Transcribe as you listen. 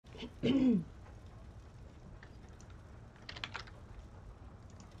Okay.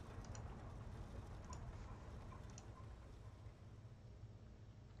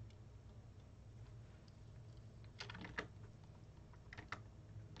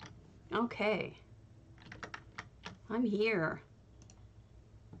 I'm here.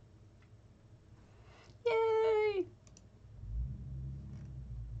 Yay!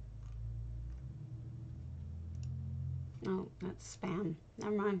 Oh, that's spam.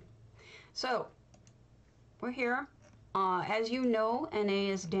 Never mind. So, we're here. As you know,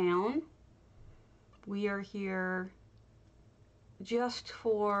 NA is down. We are here just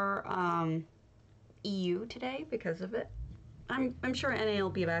for EU today because of it. I'm sure NA will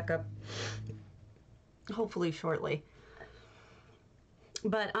be back up hopefully shortly.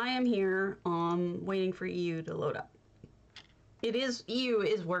 But I am here waiting for EU to load up. EU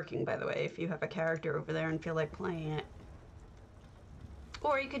is working, by the way, if you have a character over there and feel like playing it.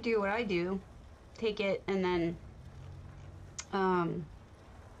 Or you could do what I do, take it and then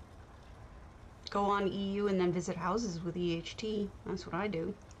go on EU and then visit houses with EHT. That's what I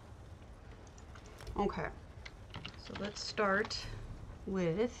do. Okay, so let's start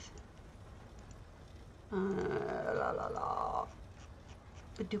with the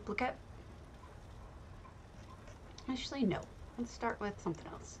duplicate. Actually, no. Let's start with something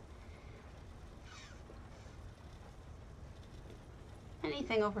else.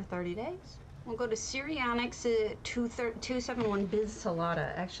 Anything over 30 days. We'll go to Syrianics 271 Bis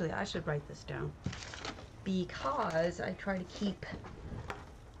Salada. Actually, I should write this down because I try to keep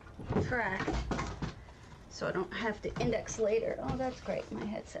track so I don't have to index later. Oh, that's great. My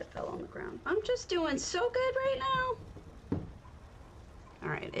headset fell on the ground. I'm just doing so good right now. All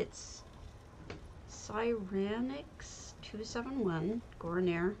right, it's Syrianics 271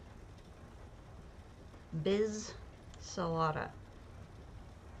 gorinir Bis Salada.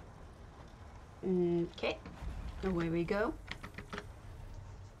 Okay, away we go.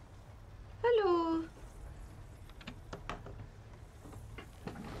 Hello.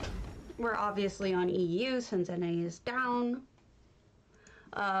 We're obviously on EU since NA is down.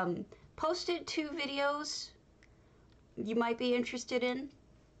 Posted 2 videos you might be interested in.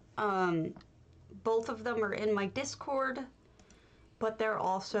 Both of them are in my Discord, but they're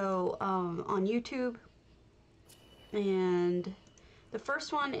also on YouTube. And the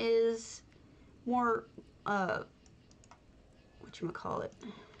first one is more whatchamacallit,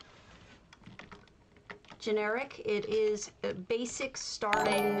 generic. It is a basic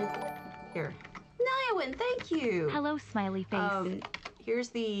starting here. Nyawen, thank you. Hello, smiley face. Here's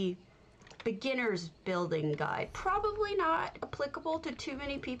the beginner's building guide. Probably not applicable to too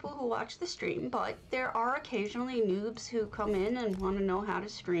many people who watch the stream, but there are occasionally noobs who come in and want to know how to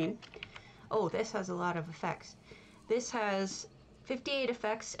stream. Oh, this has a lot of effects. This has 58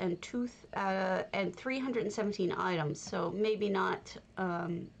 effects and 317 items, so maybe not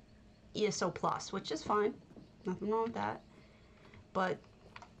ESO plus, which is fine. Nothing wrong with that. But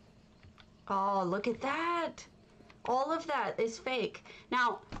oh, look at that! All of that is fake.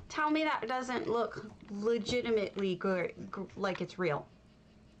 Now, tell me that doesn't look legitimately good, like it's real.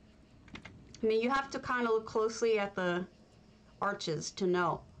 I mean, you have to kind of look closely at the arches to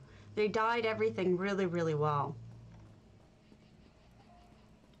know. They dyed everything really, really well.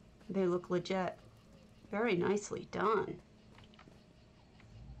 They look legit. Very nicely done.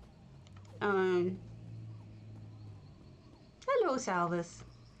 Hello, Salvis.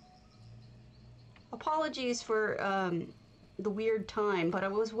 Apologies for the weird time, but I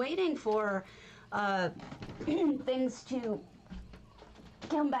was waiting for things to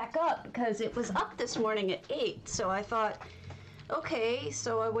come back up because it was up this morning at 8, so I thought, okay,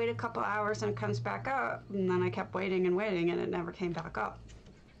 so I wait a couple hours and it comes back up, and then I kept waiting and waiting and it never came back up.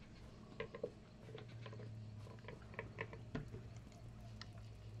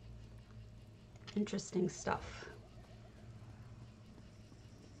 Interesting stuff.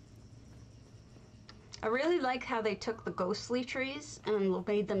 I really like how they took the ghostly trees and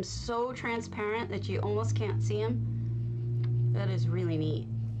made them so transparent that you almost can't see them. That is really neat.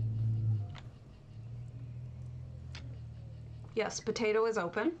 Yes, potato is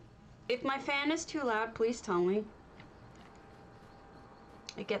open. If my fan is too loud, please tell me.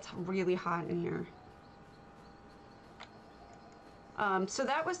 It gets really hot in here. So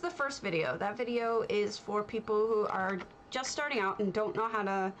that was the first video. That video is for people who are just starting out and don't know how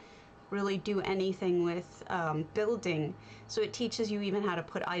to really do anything with building. So it teaches you even how to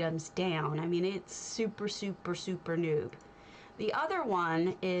put items down. I mean, it's super, super, super noob. The other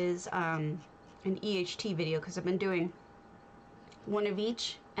one is an EHT video because I've been doing one of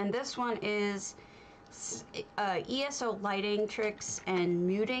each. And this one is ESO lighting tricks and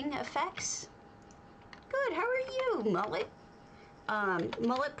muting effects. Good, how are you, Mullet?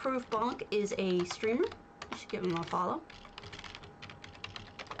 Mullet Proof Bonk is a streamer. You should give him a follow.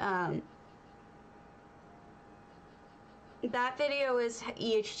 That video is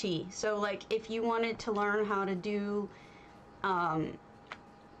EHT. So like if you wanted to learn how to do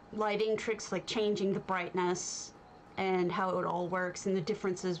lighting tricks like changing the brightness and how it all works and the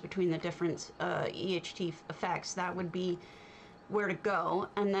differences between the different EHT effects, that would be where to go.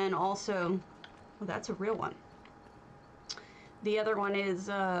 And then also, well, that's a real one. The other one is,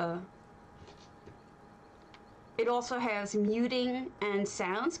 it also has muting and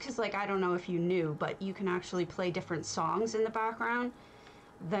sounds, because like, I don't know if you knew, but you can actually play different songs in the background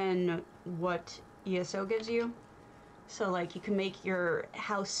than what ESO gives you. So like you can make your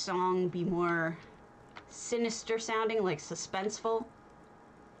house song be more sinister sounding, like suspenseful.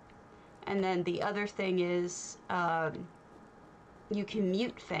 And then the other thing is you can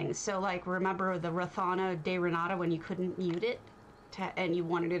mute things. So like remember the Rathana de Renata when you couldn't mute it and you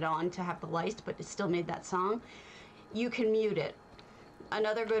wanted it on to have the lights, but it still made that song? You can mute it.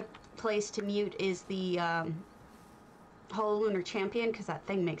 Another good place to mute is the Hollow Lunar Champion, because that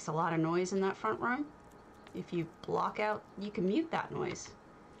thing makes a lot of noise in that front room. If you block out, you can mute that noise.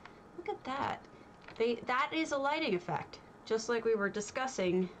 Look at that. That is a lighting effect, just like we were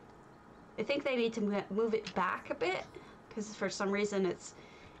discussing. I think they need to move it back a bit, because for some reason it's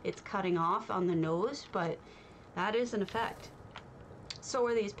cutting off on the nose, but that is an effect. So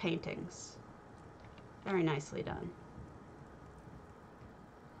are these paintings. Very nicely done.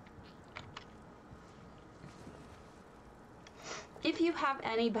 If you have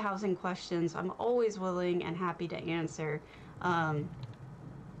any housing questions, I'm always willing and happy to answer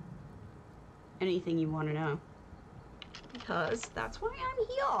anything you want to know, because that's why I'm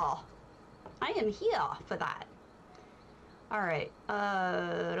here. I am here for that. All right,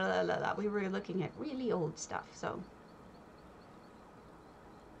 we were looking at really old stuff, so.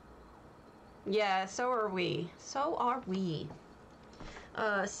 Yeah, so are we. So are we.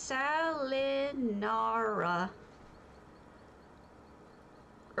 Salinara.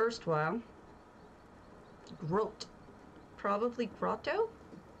 Erstwhile. Grot. Probably grotto,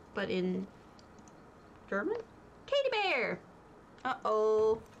 but in German? Katie Bear!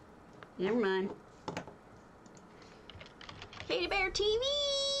 Uh-oh. Never mind. Katie Bear TV!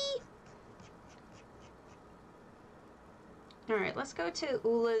 Alright, let's go to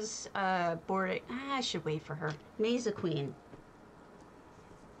Ula's boarding. I should wait for her. Mesa Queen.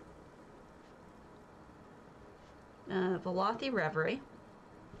 Velothi Reverie.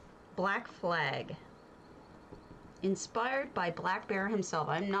 Black Flag. Inspired by Black Bear himself.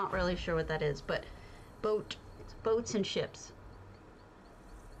 I'm not really sure what that is, but boats and ships.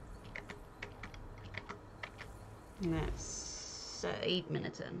 And that's 8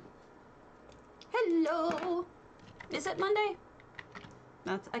 minutes in. Hello! Is it Monday?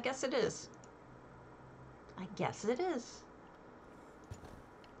 I guess it is. I guess it is.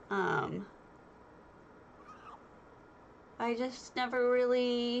 I just never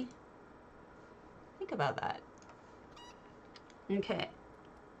really think about that. Okay.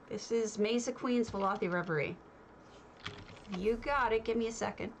 This is Mesa Queen's Velothi Reverie. You got it. Give me a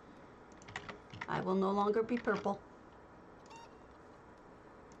second. I will no longer be purple.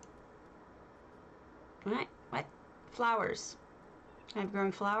 Alright. What? Flowers. I'm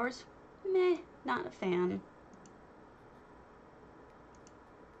growing flowers? Meh. Not a fan.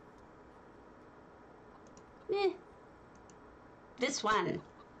 Meh. This one.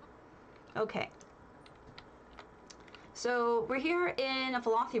 Okay. So we're here in a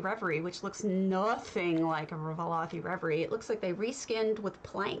Velothi Reverie, which looks nothing like a Velothi Reverie. It looks like they reskinned with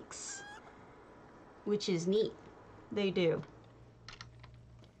planks, which is neat. They do.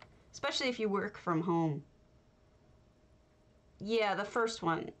 Especially if you work from home. Yeah, the first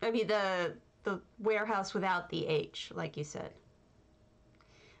one. I mean, the warehouse without the H, like you said.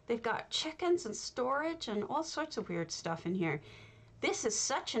 They've got chickens and storage and all sorts of weird stuff in here. This is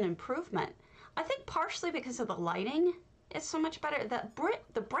such an improvement. I think partially because of the lighting, it's so much better.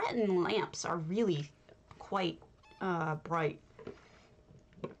 The Breton lamps are really quite bright.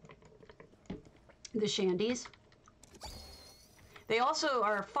 The shandies. They also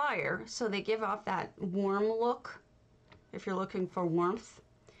are fire, so they give off that warm look if you're looking for warmth.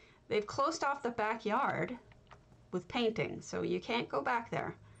 They've closed off the backyard with painting, so you can't go back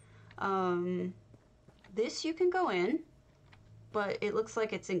there. This you can go in, but it looks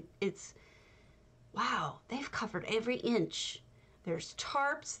like it's wow, they've covered every inch. There's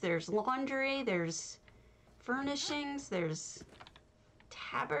tarps, there's laundry, there's furnishings, there's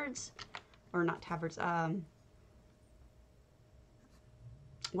tabards. or not tabards,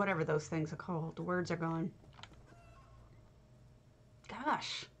 whatever those things are called. The words are gone.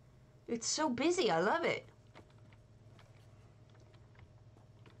 Gosh, it's so busy. I love it.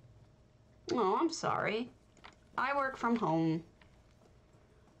 Oh, I'm sorry. I work from home.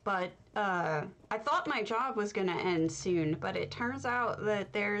 But I thought my job was gonna end soon, but it turns out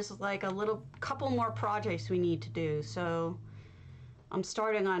that there's like a couple more projects we need to do. So I'm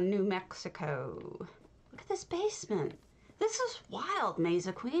starting on New Mexico. Look at this basement. This is wild,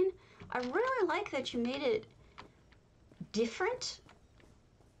 Mesa Queen. I really like that you made it different.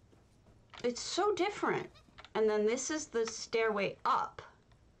 It's so different. And then this is the stairway up.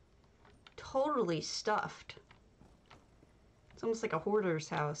 Totally stuffed. It's almost like a hoarder's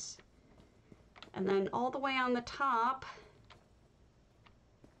house. And then all the way on the top,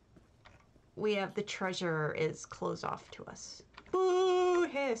 we have the treasure is closed off to us. Boo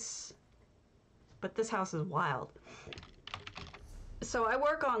hiss. But this house is wild. So I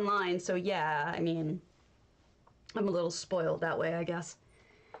work online, so yeah, I mean, I'm a little spoiled that way, I guess.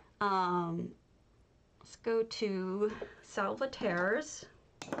 Let's go to Salvatier's.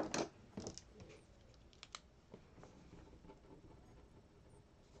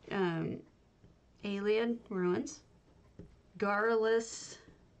 Ayleid ruins. Garrulous.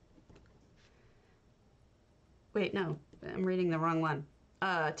 Wait, no, I'm reading the wrong one.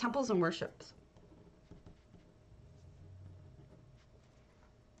 Temples and worships.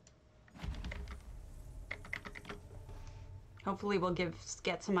 Hopefully we'll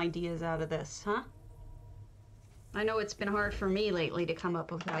get some ideas out of this, huh? I know it's been hard for me lately to come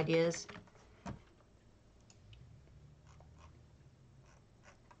up with ideas.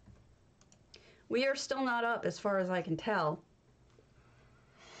 We are still not up as far as I can tell.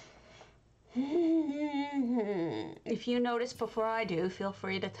 If you notice before I do, feel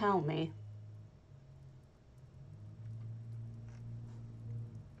free to tell me.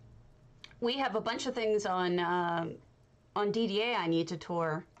 We have a bunch of things on DDA I need to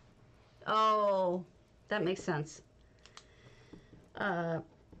tour. Oh, that makes sense. But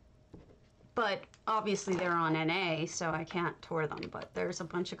obviously they're on NA, so I can't tour them, but there's a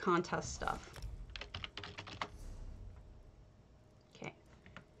bunch of contest stuff.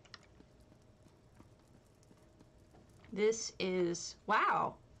 This is,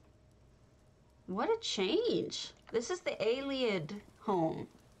 wow, what a change. This is the ayleid home,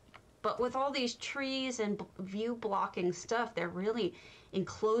 but with all these trees and view blocking stuff, they're really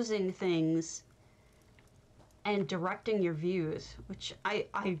enclosing things and directing your views, which I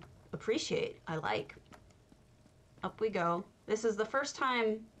appreciate, I like. Up we go. This is the first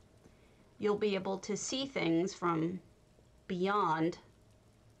time you'll be able to see things from beyond.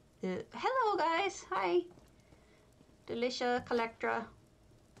 Hello guys, hi. Delicia, Collectra.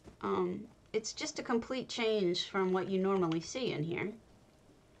 It's just a complete change from what you normally see in here.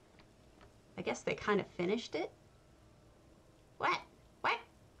 I guess they kind of finished it. What? What?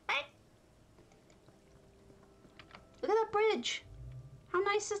 What? Look at that bridge. How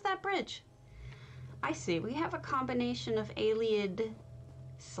nice is that bridge? I see. We have a combination of ayleid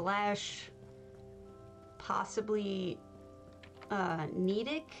slash possibly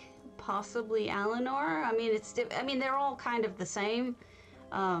Daedric. Possibly Eleanor. I mean, they're all kind of the same.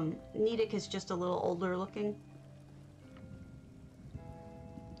 Daedric is just a little older looking.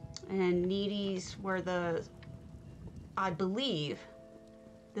 And Needies were I believe,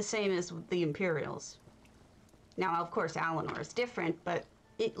 the same as the Imperials. Now, of course, Eleanor is different, but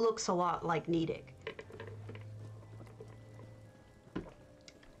it looks a lot like Daedric.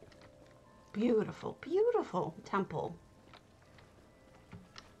 Beautiful, beautiful temple.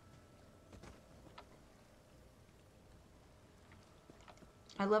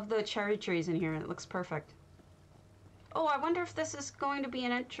 I love the cherry trees in here. It looks perfect. Oh, I wonder if this is going to be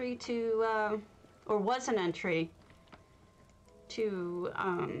an entry to, or was an entry to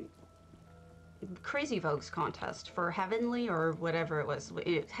Crazy Vogue's contest for Heavenly or whatever it was.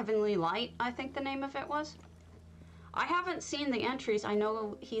 Heavenly Light, I think the name of it was. I haven't seen the entries. I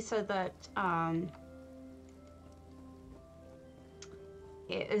know he said that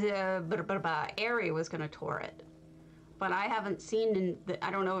Ari was going to tour it. But I haven't seen,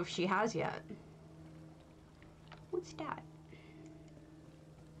 I don't know if she has yet. What's that?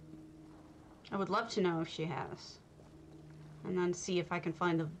 I would love to know if she has. And then see if I can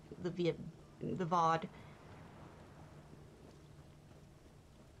find the VOD.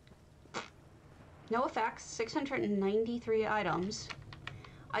 No effects, 693 items.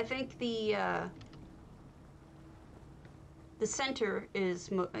 I think the center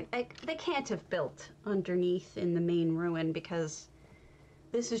is, they can't have built underneath in the main ruin because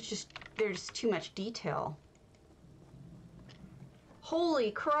this there's too much detail. Holy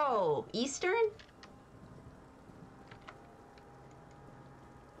crow! Eastern?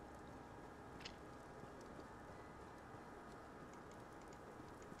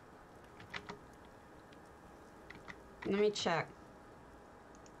 Let me check.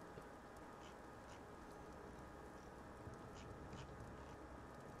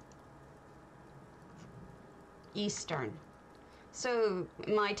 Eastern. So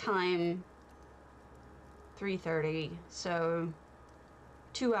my time 3:30. So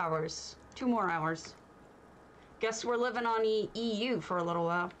 2 hours. 2 more hours. Guess we're living on EU for a little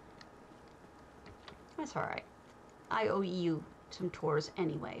while. That's all right. I owe you some tours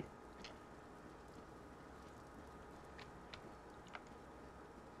anyway.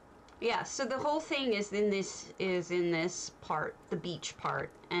 Yeah, so the whole thing is in this part, the beach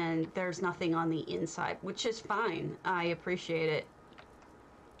part, and there's nothing on the inside, which is fine. I appreciate it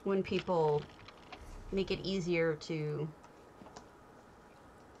when people make it easier to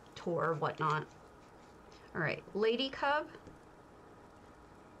tour, whatnot. All right, Lady Cub,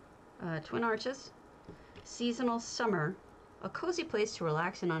 Twin Arches, seasonal summer, a cozy place to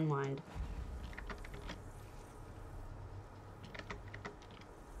relax and unwind.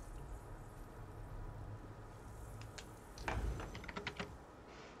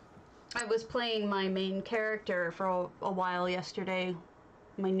 I was playing my main character for a while yesterday,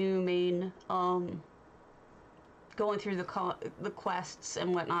 my new main, going through the quests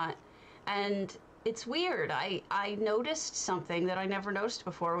and whatnot, and it's weird. I noticed something that I never noticed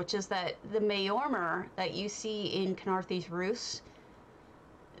before, which is that the Mayormer that you see in Knarthy's Roost,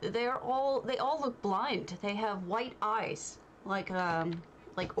 they all look blind. They have white eyes, like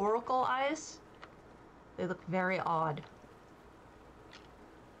oracle eyes. They look very odd.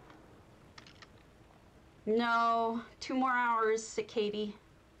 No, 2 more hours, Katie.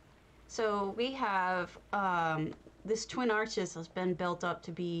 So we have, this Twin Arches has been built up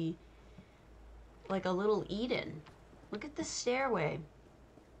to be like a little Eden. Look at the stairway.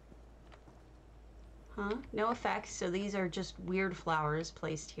 Huh? No effects, so these are just weird flowers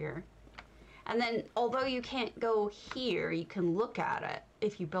placed here. And then, although you can't go here, you can look at it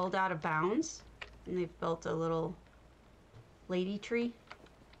if you build out of bounds. And they've built a little lady tree.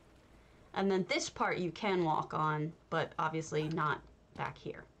 And then this part you can walk on, but obviously not back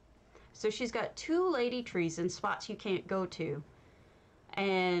here. So she's got 2 lady trees in spots you can't go to.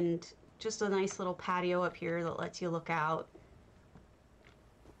 And just a nice little patio up here that lets you look out.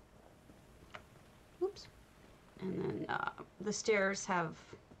 Oops. And then the stairs have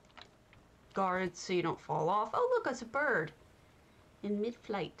guards so you don't fall off. Oh, look, it's a bird in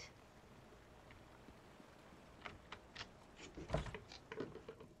mid-flight.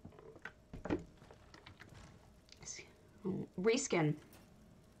 Reskin.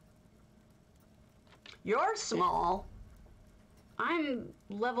 You're small. I'm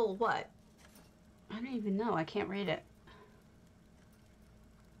level what? I don't even know. I can't read it.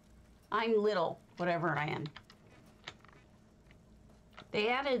 I'm little, whatever I am. They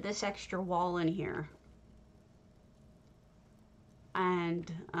added this extra wall in here.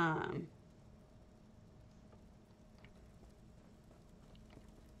 And, I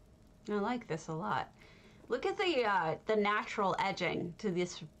like this a lot. Look at the natural edging to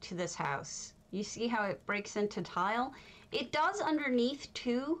this house. You see how it breaks into tile? It does underneath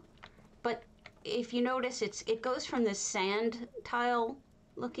too, but if you notice, it goes from this sand tile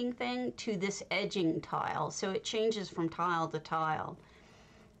looking thing to this edging tile, so it changes from tile to tile.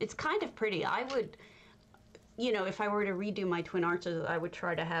 It's kind of pretty. I would, you know, if I were to redo my Twin Arches, I would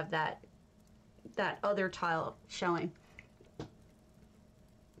try to have that other tile showing.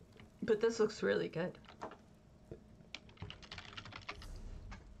 But this looks really good.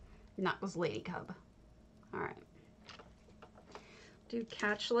 And that was Lady Cub. All right. Do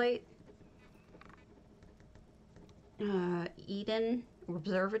Catchlight. Eden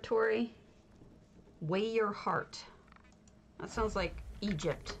Observatory. Weigh Your Heart. That sounds like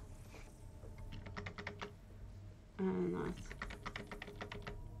Egypt. Nice.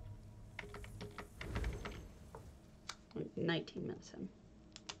 19 minutes in.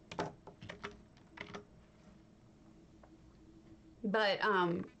 But,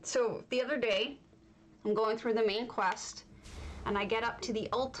 so the other day, I'm going through the main quest, and I get up to the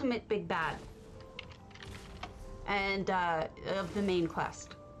ultimate big bad, and, of the main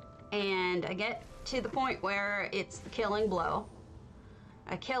quest. And I get to the point where it's the killing blow.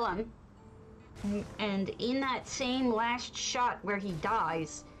 I kill him, and in that same last shot where he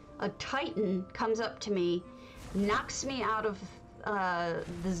dies, a Titan comes up to me, knocks me out of,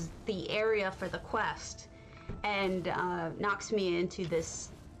 the area for the quest, and knocks me into this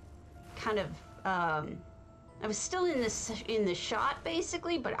kind of, I was still in the shot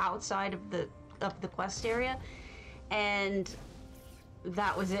basically, but outside of the quest area, and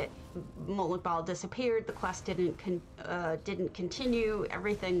that was it. Molekbal disappeared. The quest didn't continue.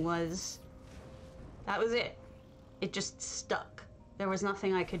 Everything was. That was it. It just stuck. There was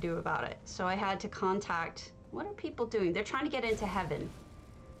nothing I could do about it. So I had to contact. What are people doing? They're trying to get into heaven.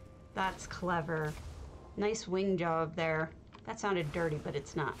 That's clever. Nice wing job there. That sounded dirty, but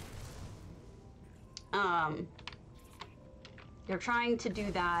it's not. They're trying to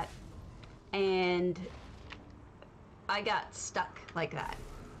do that, and I got stuck like that.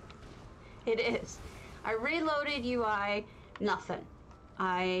 It is. I reloaded UI, nothing.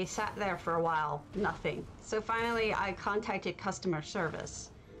 I sat there for a while, nothing. So finally I contacted customer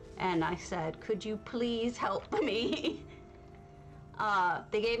service and I said, could you please help me?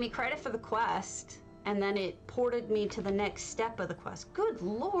 They gave me credit for the quest, and then it ported me to the next step of the quest. Good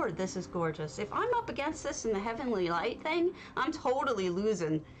Lord, this is gorgeous. If I'm up against this in the Heavenly Light thing, I'm totally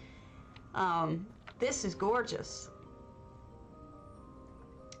losing. This is gorgeous.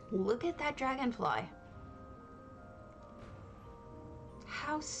 Look at that dragonfly.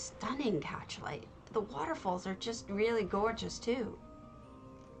 How stunning, Catchlight. The waterfalls are just really gorgeous too.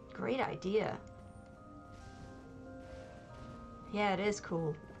 Great idea. Yeah, it is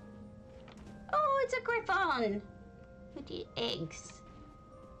cool. Oh, it's a griffon with the eggs.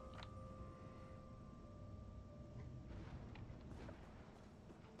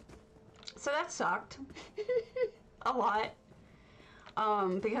 So that sucked a lot.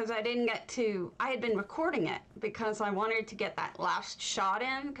 Because I didn't get to, I had been recording it because I wanted to get that last shot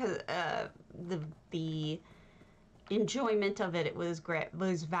in, because the enjoyment of it was great,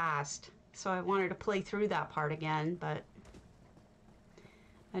 was vast. So I wanted to play through that part again, but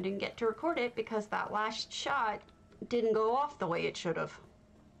I didn't get to record it because that last shot didn't go off the way it should have.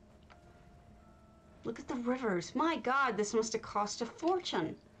 Look at the rivers. My God, this must have cost a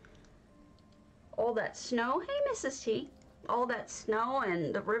fortune. All that snow. Hey, Mrs. T. All that snow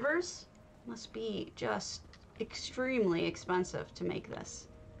and the rivers must be just extremely expensive to make this.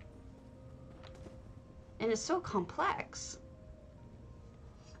 And it's so complex.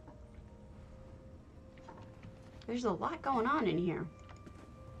 There's a lot going on in here.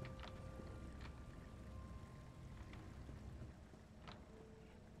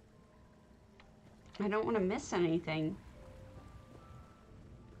 I don't want to miss anything.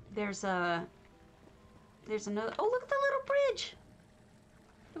 There's another, oh, look at the little bridge.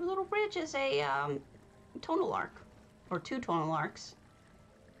 The little bridge is a tonal arc, or 2 tonal arcs.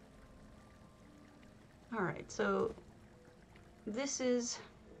 All right, so this is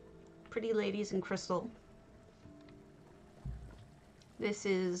Pretty Ladies in Crystal. This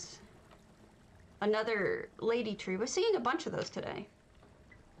is another lady tree. We're seeing a bunch of those today.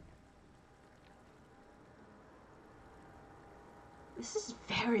 This is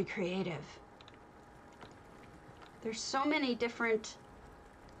very creative. There's so many different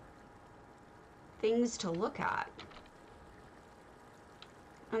things to look at.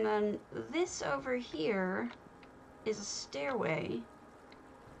 And then this over here is a stairway.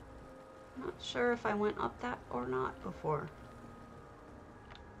 I'm not sure if I went up that or not before.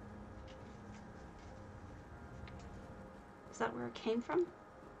 Is that where it came from?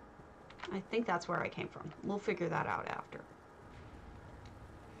 I think that's where I came from. We'll figure that out after.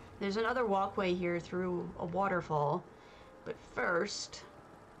 There's another walkway here through a waterfall, but first,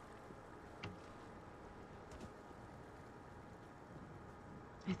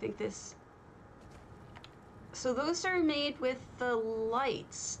 I think this, so those are made with the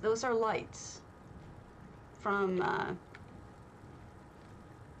lights. Those are lights from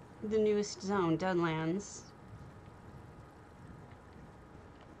the newest zone, Deadlands.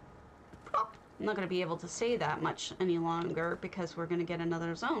 I'm not going to be able to say that much any longer because we're going to get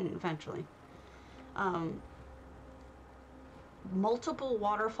another zone eventually. Multiple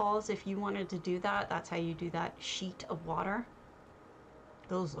waterfalls, if you wanted to do that, that's how you do that sheet of water.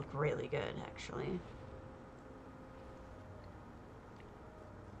 Those look really good, actually.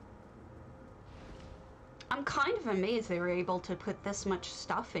 I'm kind of amazed they were able to put this much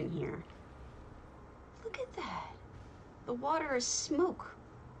stuff in here. Look at that. The water is smoke.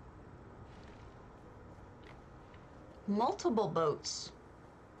 Multiple boats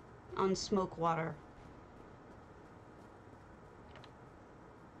on smoke water.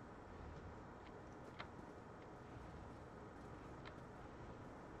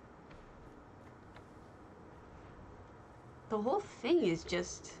 The whole thing is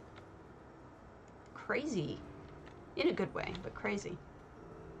just crazy. In a good way, but crazy.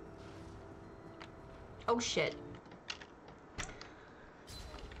 Oh shit.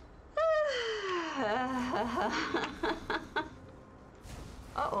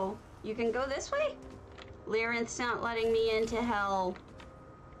 Uh-oh. You can go this way? Lyranth's not letting me into hell.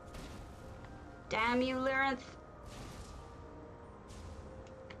 Damn you, Lyranth.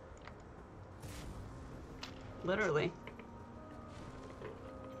 Literally.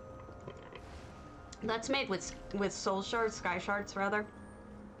 That's made with soul shards, sky shards, rather.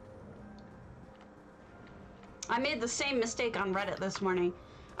 I made the same mistake on Reddit this morning.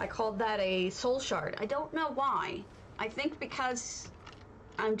 I called that a soul shard. I don't know why. I think because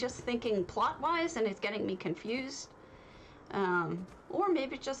I'm just thinking plot-wise and it's getting me confused. Or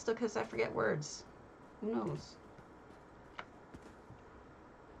maybe just because I forget words. Who knows?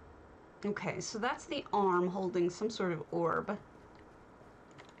 Okay, so that's the arm holding some sort of orb.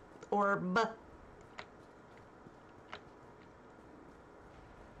 Orb.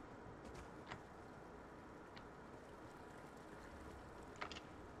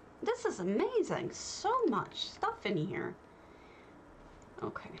 This is amazing. So much stuff in here.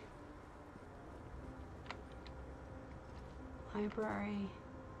 Okay. Library.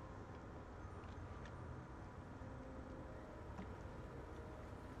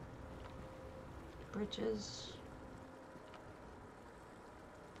 Bridges.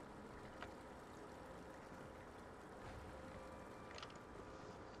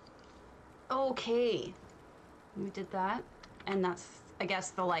 Okay. We did that. And that's, I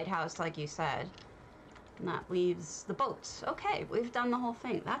guess, the lighthouse, like you said. And that leaves the boats. Okay, we've done the whole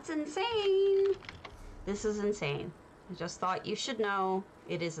thing. That's insane. This is insane. I just thought you should know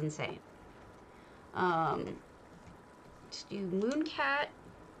it is insane. Let's do Mooncat.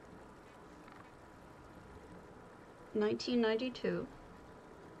 1992.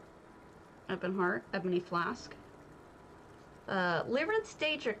 Ebony Flask. Lyranth's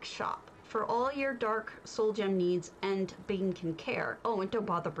Daedric shop. For all your dark soul gem needs and Bane can care. Oh, and don't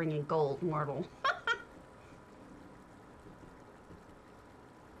bother bringing gold, mortal.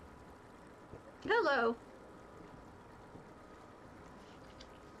 Hello.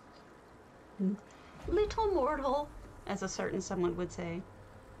 Little mortal, as a certain someone would say.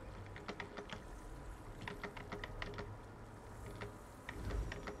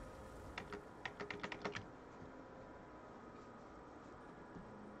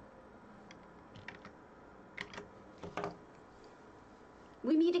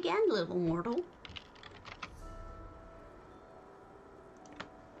 We meet again, little mortal.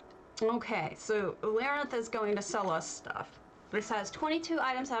 Okay, so Lyranth is going to sell us stuff. This has 22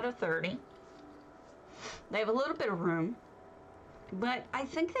 items out of 30. They have a little bit of room, but I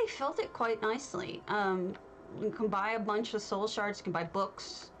think they filled it quite nicely. You can buy a bunch of soul shards, you can buy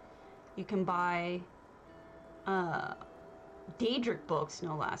books, you can buy Daedric books,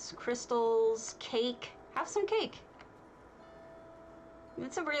 no less. Crystals, cake. Have some cake.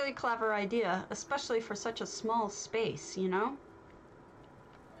 It's a really clever idea, especially for such a small space, you know?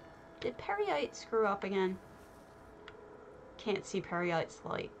 Did Periite screw up again? Can't see Periite's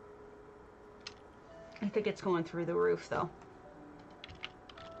light. I think it's going through the roof, though.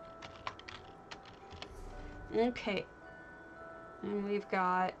 Okay. And we've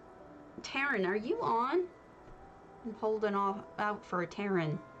got... Terran, are you on? I'm holding out for a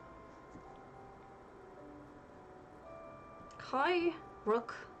Terran. Kai,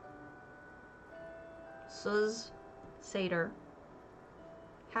 Rook, Suz, Satyr,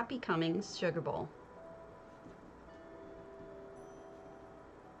 Happy Cummings, Sugar Bowl.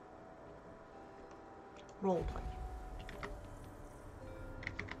 Roleplay.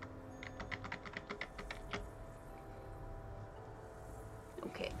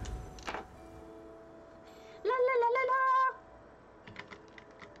 Okay. La la la la la.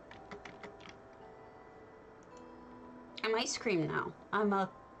 I'm ice cream now. I'm a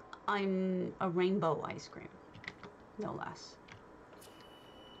rainbow ice cream, no less.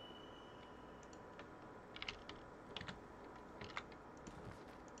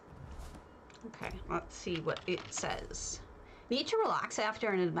 Okay, let's see what it says. Need to relax after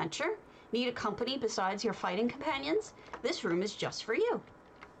an adventure? Need a company besides your fighting companions? This room is just for you.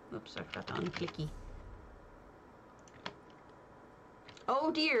 Oops, I forgot to unclicky.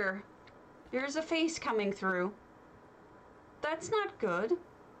 Oh dear, there's a face coming through. That's not good.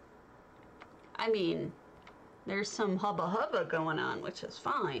 I mean, there's some hubba hubba going on, which is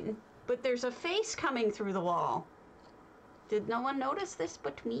fine. But there's a face coming through the wall. Did no one notice this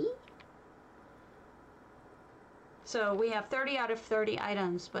but me? So we have 30 out of 30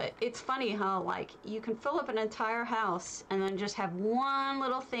 items, but it's funny how, like, you can fill up an entire house and then just have one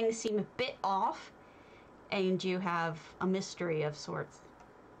little thing seem a bit off, and you have a mystery of sorts.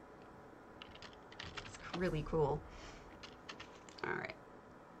 It's really cool. All right.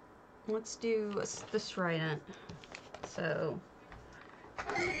 Let's do the strident. So,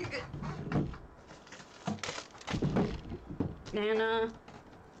 Nana,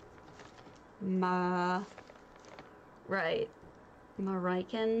 right,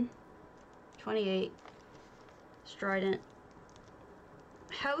 Marican, 28, strident,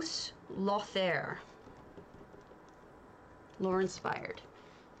 House Lothaire, lore inspired.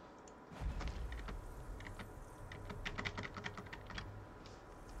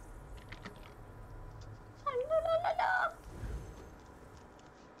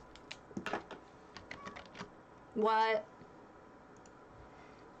 What?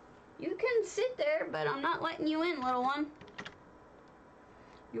 You can sit there, but I'm not letting you in, little one.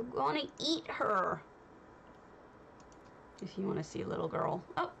 You're gonna eat her. If you want to see a little girl.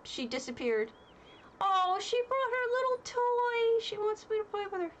 Oh, she disappeared. Oh, she brought her little toy. She wants me to play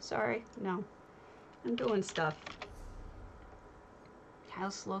with her. Sorry, no. I'm doing stuff.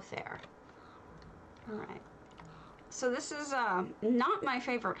 House Lothaire. Alright. So this is not my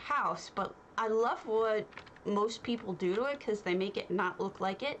favorite house, but I love what most people do to it because they make it not look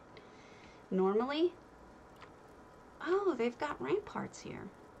like it normally. Oh, they've got ramparts here.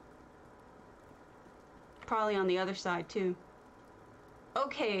 Probably on the other side too.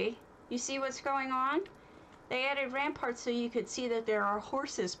 Okay, you see what's going on? They added ramparts so you could see that there are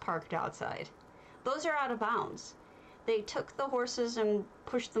horses parked outside. Those are out of bounds. They took the horses and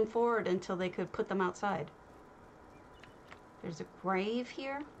pushed them forward until they could put them outside. There's a grave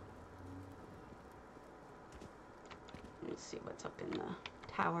here. Let's see what's up in the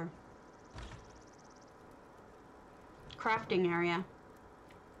tower. Crafting area.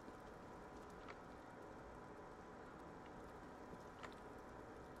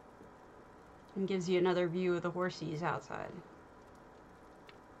 And gives you another view of the horsies outside.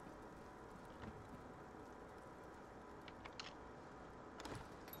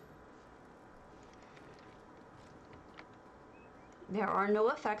 There are no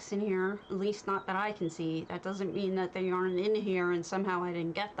effects in here, at least not that I can see. That doesn't mean that they aren't in here and somehow I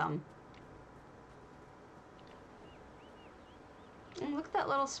didn't get them. And look at that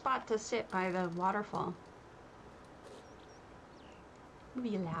little spot to sit by the waterfall. It'll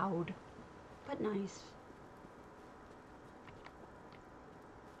be loud, but nice.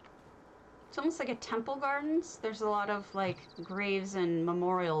 It's almost like a temple gardens. There's a lot of like graves and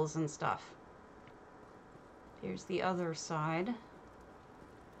memorials and stuff. Here's the other side.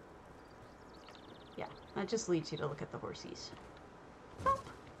 Yeah, that just leads you to look at the horsies. Boop.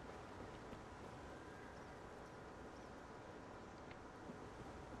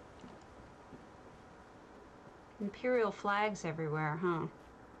 Imperial flags everywhere, huh?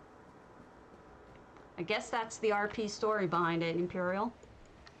 I guess that's the RP story behind it, Imperial.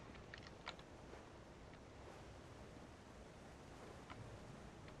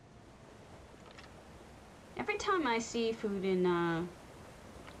 Every time I see food in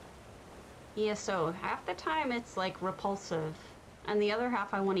ESO, half the time it's like repulsive, and the other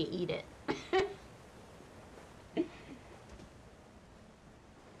half I want to eat it.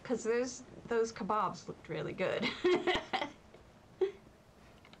 Because those kebabs looked really good.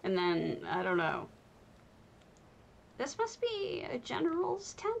 And then, I don't know. This must be a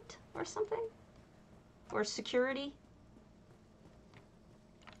general's tent or something? Or security?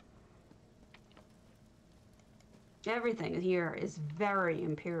 Everything here is very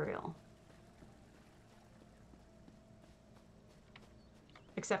Imperial.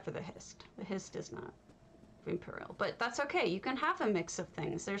 Except for the Hist. The Hist is not Imperial. But that's okay. You can have a mix of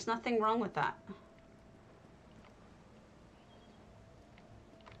things. There's nothing wrong with that.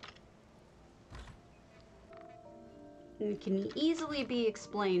 And it can easily be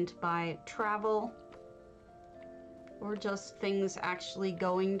explained by travel or just things actually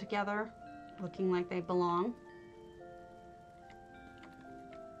going together, looking like they belong.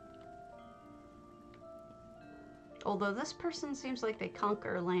 Although this person seems like they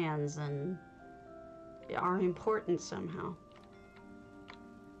conquer lands and are important somehow.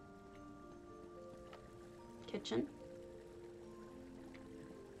 Kitchen.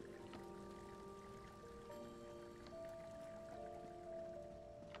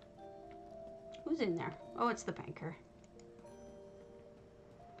 Who's in there? Oh, it's the banker.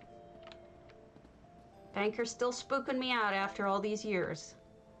 Banker's still spooking me out after all these years.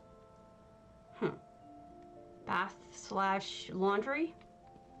 Bath/laundry?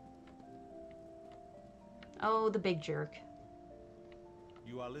 Oh, the big jerk.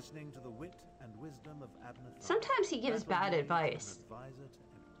 You are listening to the wit and wisdom of Abner. Sometimes he gives bad advice.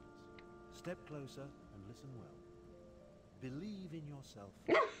 Step closer and listen well. Believe in yourself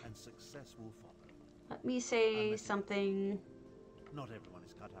and success will follow. Let me say something. Not everyone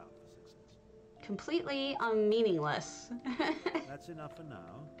is cut out for completely meaningless. That's enough for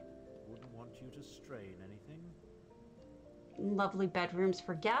now. Wouldn't want you to strain anything. Lovely bedrooms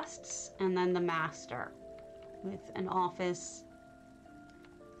for guests, and then the master with an office.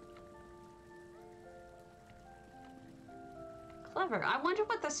 Clever. I wonder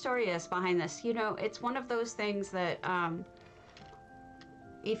what the story is behind this. You know, it's one of those things that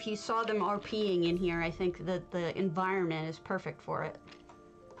if you saw them RPing in here, I think that the environment is perfect for it.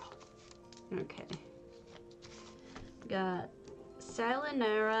 Okay. Got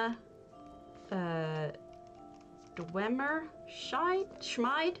Salinara, Dwemer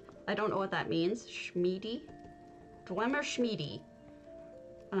Schmiede. I don't know what that means. Schmiede. Dwemer Schmiede.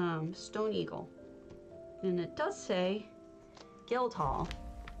 Stone Eagle. And it does say Guildhall.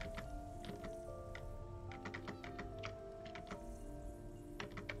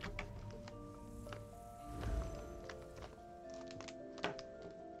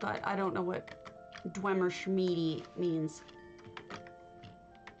 But I don't know what Dwemer Schmiede means.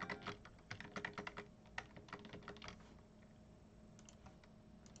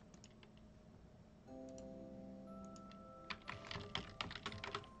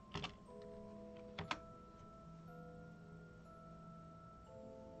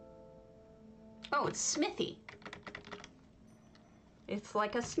 Oh, it's smithy. It's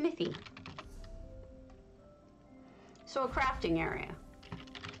like a smithy. So a crafting area.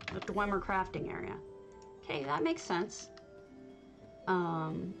 A Dwemer crafting area. Okay, that makes sense.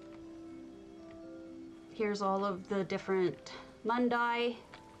 Here's all of the different mundi,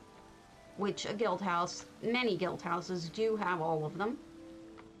 which a guild house, many guild houses do have all of them.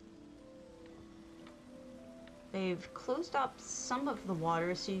 They've closed up some of the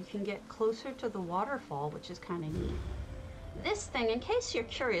water so you can get closer to the waterfall, which is kind of neat. This thing, in case you're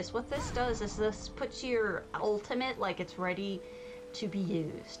curious, what this does is this puts your ultimate like it's ready to be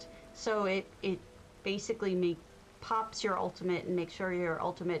used. So it basically pops your ultimate and makes sure your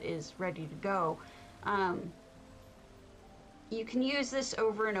ultimate is ready to go. You can use this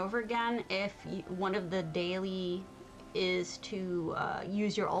over and over again if one of the daily is to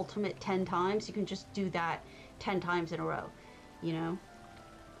use your ultimate 10 times. You can just do that 10 times in a row, you know?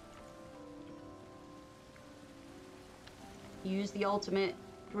 Use the ultimate,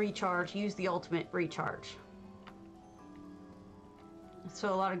 recharge, use the ultimate, recharge.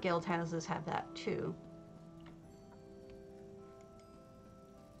 So a lot of guild houses have that too.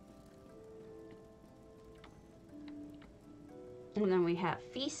 And then we have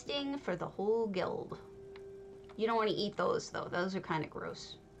feasting for the whole guild. You don't want to eat those though, those are kind of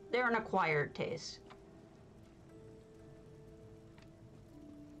gross. They're an acquired taste.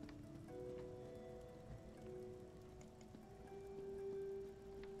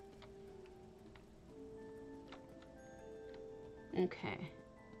 Okay,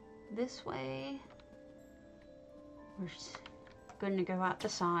 this way, we're going to go out the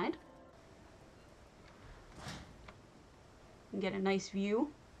side and get a nice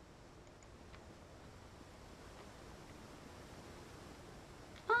view.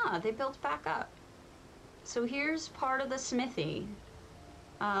 Ah, they built back up. So here's part of the smithy.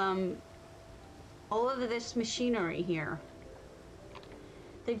 All of this machinery here.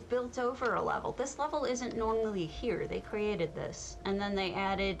 They've built over a level. This level isn't normally here. They created this. And then they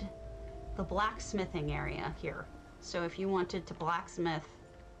added the blacksmithing area here. So if you wanted to blacksmith,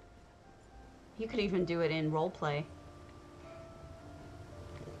 you could even do it in roleplay.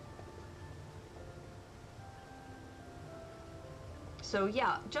 So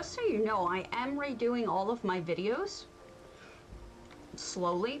yeah, just so you know, I am redoing all of my videos.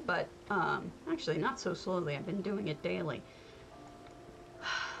 Slowly, but actually not so slowly. I've been doing it daily.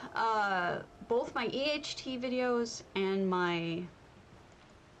 Both my EHT videos and my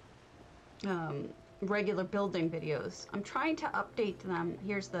regular building videos. I'm trying to update them.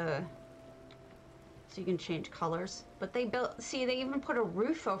 Here's the, so you can change colors. But they built, see, they even put a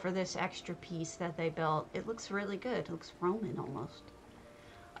roof over this extra piece that they built. It looks really good. It looks Roman almost.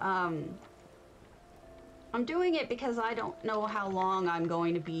 I'm doing it because I don't know how long I'm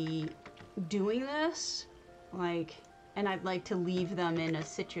going to be doing this. Like, and I'd like to leave them in a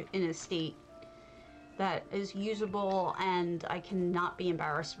state that is usable and I cannot be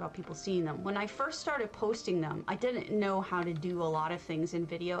embarrassed about people seeing them. When I first started posting them, I didn't know how to do a lot of things in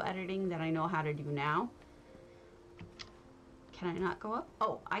video editing that I know how to do now. Can I not go up?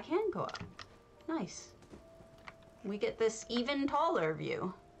 Oh, I can go up. Nice. We get this even taller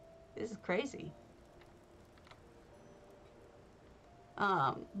view. This is crazy.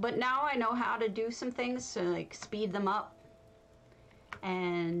 But now I know how to do some things to like speed them up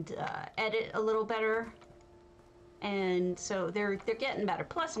and edit a little better. and so they're getting better.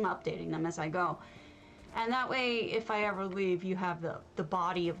 Plus, I'm updating them as I go, and that way, if I ever leave, you have the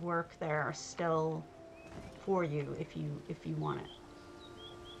body of work there still for you if you want it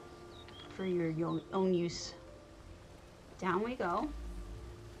for your own use. Down we go.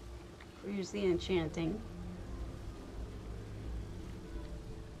 Here's the enchanting.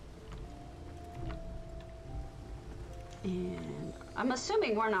 And I'm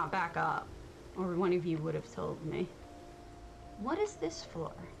assuming we're not back up, or one of you would have told me. What is this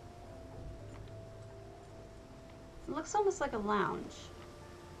floor? It looks almost like a lounge.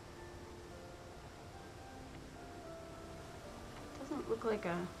 Doesn't look like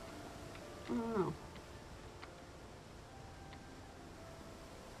a... I don't know.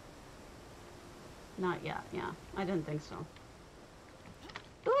 Not yet, yeah. I didn't think so.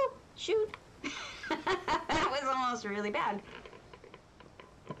 Ooh, shoot! That was almost really bad.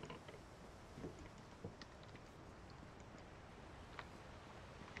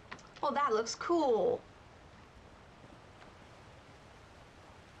 Oh, that looks cool.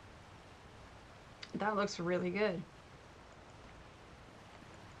 That looks really good.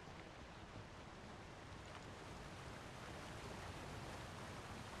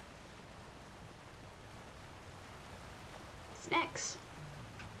 Snacks.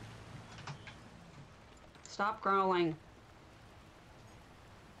 Stop growling.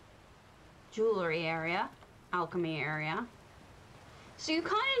 Jewelry area, alchemy area. So you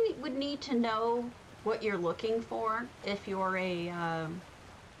kind of would need to know what you're looking for if you're a, oh,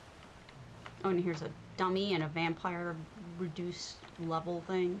 and here's a dummy and a vampire reduced level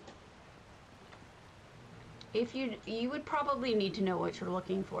thing. If you would probably need to know what you're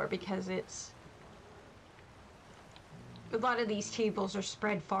looking for, because it's, a lot of these tables are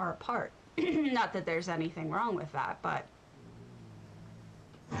spread far apart. Not that there's anything wrong with that, but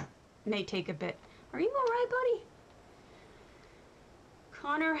may take a bit. Are you all right, buddy?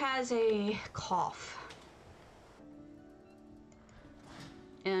 Connor has a cough.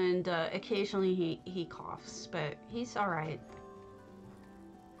 And occasionally he coughs, but he's all right.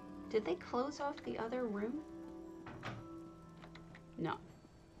 Did they close off the other room? No.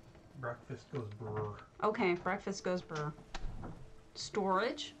 Breakfast goes brr. Okay, breakfast goes brr.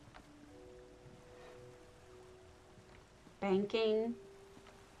 Storage. Banking.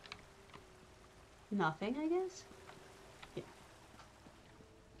 Nothing, I guess? Yeah.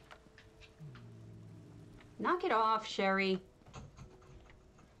 Knock it off, Sherry.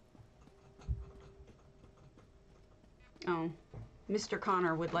 Oh, Mr.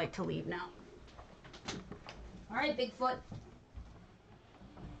 Connor would like to leave now. All right, Bigfoot.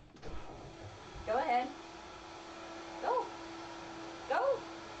 Go ahead. Go. Go.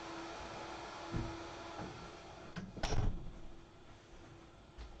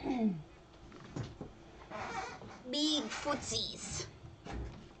 Big footsies.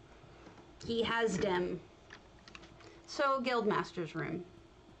 He has them. So, Guildmaster's room.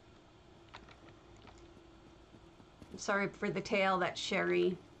 Sorry for the tale that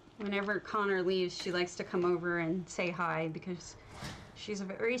Sherry, whenever Connor leaves, she likes to come over and say hi because she's a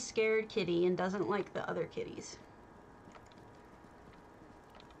very scared kitty and doesn't like the other kitties.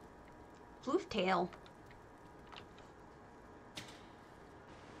 Floof tail.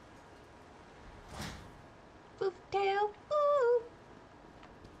 Floof tail. Ooh.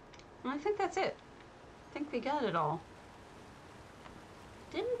 I think that's it. I think we got it all.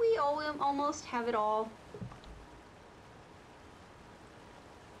 Didn't we almost have it all?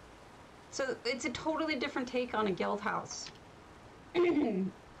 So it's a totally different take on a guild house.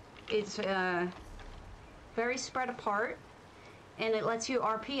 It's very spread apart, and it lets you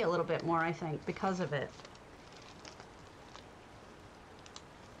RP a little bit more, I think, because of it.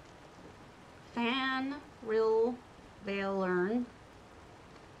 Fan, Rill, Valern,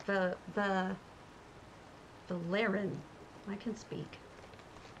 the Lyranth. I can speak.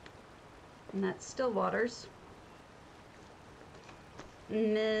 And that's stillwaters.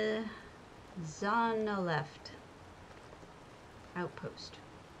 Mzahnalft. Outpost.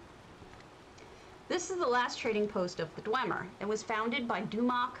 This is the last trading post of the Dwemer. It was founded by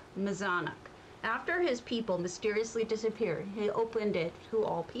Mzahnalft. After his people mysteriously disappeared, he opened it to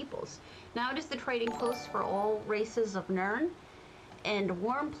all peoples. Now it is the trading post for all races of Nirn, and a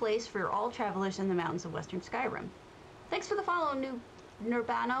warm place for all travelers in the mountains of Western Skyrim. Thanks for the follow,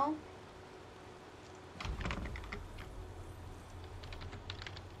 Nurbano.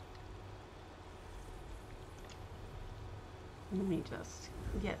 Let me just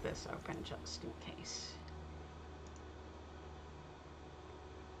get this open just in case.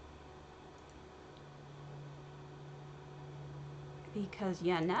 Because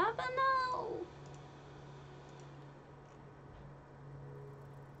you never know.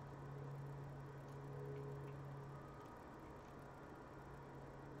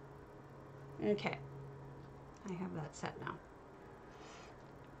 Okay. I have that set now.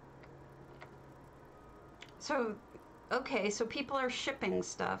 So, okay, so people are shipping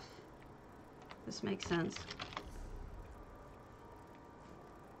stuff. This makes sense.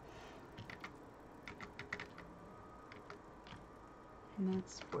 And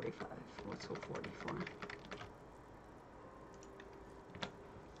that's 45. Let's go 44.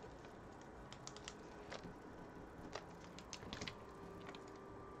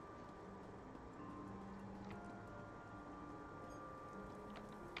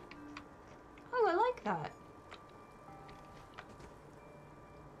 Oh, I like that.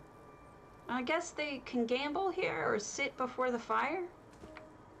 I guess they can gamble here or sit before the fire.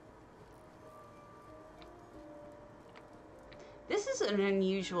 This is an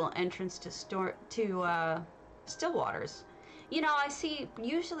unusual entrance to stillwaters. You know,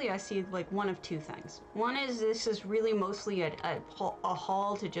 usually I see like one of two things. One is this is really mostly a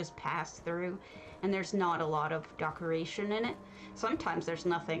hall to just pass through, and there's not a lot of decoration in it. Sometimes there's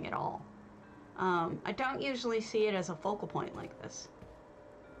nothing at all. I don't usually see it as a focal point like this.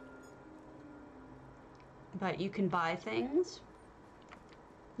 But you can buy things.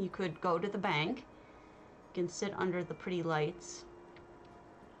 You could go to the bank. You can sit under the pretty lights.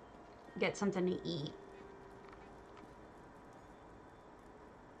 Get something to eat.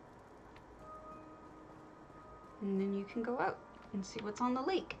 And then you can go out and see what's on the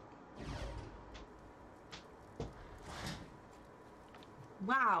lake.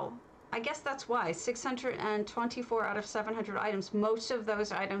 Wow. I guess that's why. 624 out of 700 items. Most of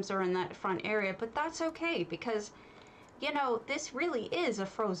those items are in that front area, but that's okay because, you know, this really is a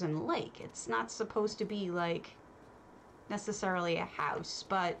frozen lake. It's not supposed to be like necessarily a house,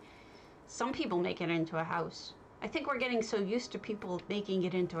 but some people make it into a house. I think we're getting so used to people making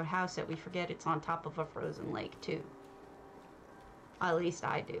it into a house that we forget it's on top of a frozen lake too. At least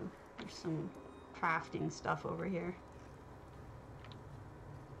I do. There's some crafting stuff over here.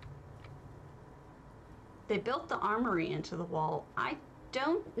 They built the armory into the wall. I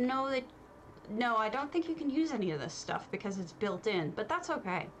don't know that... No, I don't think you can use any of this stuff because it's built in, but that's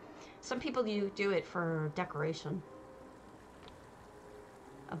okay. Some people do it for decoration.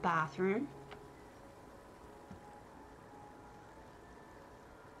 A bathroom.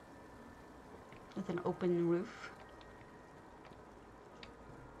 With an open roof.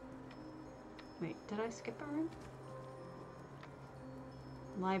 Wait, did I skip a room?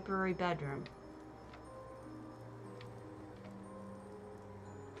 Library bedroom.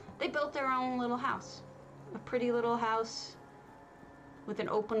 They built their own little house. A pretty little house with an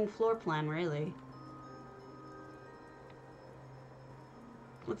open floor plan, really.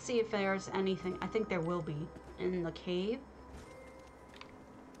 Let's see if there's anything. I think there will be in the cave.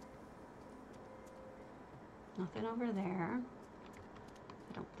 Nothing over there.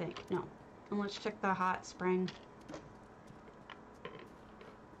 I don't think. No. And let's check the hot spring.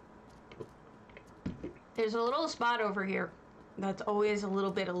 There's a little spot over here that's always a little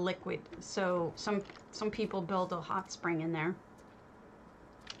bit of liquid, so some people build a hot spring in there.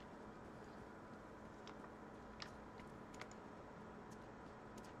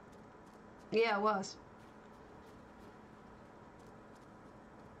 Yeah, it was.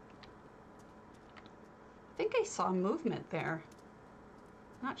 I think I saw movement there.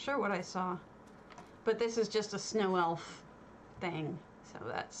 Not sure what I saw, but this is just a snow elf thing, so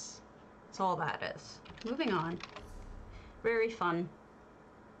that's all that is. Moving on. Very fun.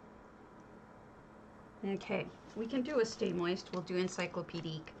 Okay, we can do a stay moist. We'll do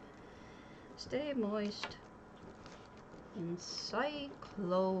encyclopedic. Stay moist.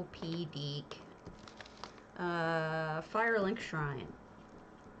 Encyclopedic. Firelink Shrine.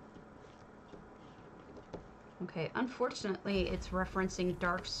 Okay, unfortunately it's referencing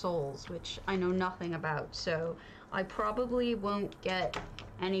Dark Souls, which I know nothing about, so I probably won't get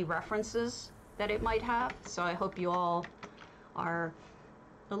any references that it might have, so I hope you all are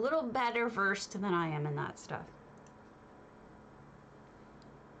a little better versed than I am in that stuff.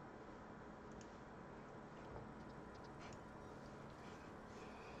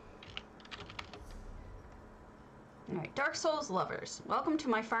 Alright, Dark Souls lovers, welcome to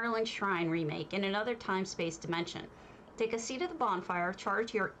my Firelink Shrine remake in another time-space dimension. Take a seat at the bonfire,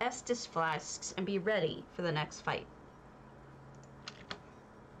 charge your Estus flasks, and be ready for the next fight.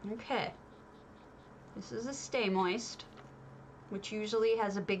 Okay. This is a stay moist, which usually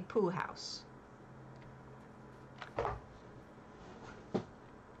has a big poo house.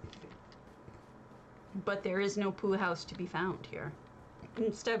 But there is no poo house to be found here.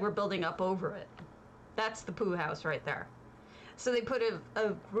 Instead, we're building up over it. That's the poo house right there. So they put a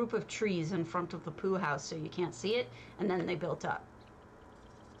group of trees in front of the poo house so you can't see it, and then they built up.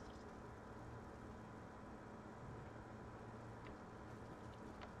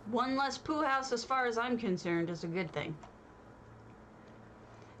 One less poo house as far as I'm concerned is a good thing.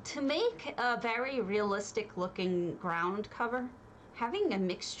 To make a very realistic looking ground cover, having a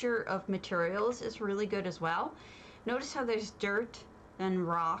mixture of materials is really good as well. Notice how there's dirt, then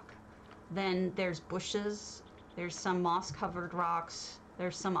rock, then there's bushes, there's some moss covered rocks,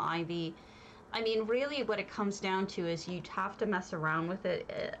 there's some ivy. I mean, really what it comes down to is you'd have to mess around with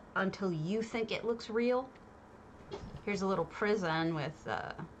it until you think it looks real. Here's a little prison with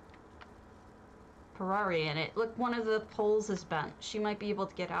Ferrari in it. Look, one of the poles is bent. She might be able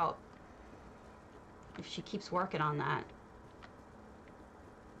to get out if she keeps working on that.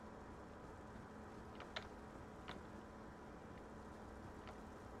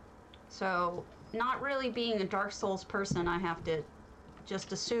 So, not really being a Dark Souls person, I have to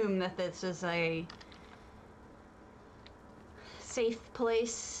just assume that this is a safe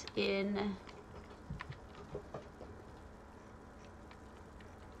place in...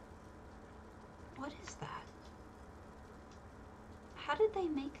 What is that? How did they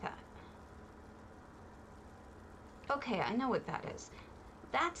make that? Okay, I know what that is.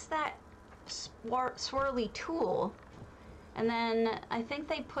 That's that swirly tool. And then I think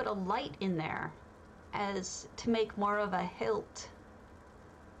they put a light in there as to make more of a hilt.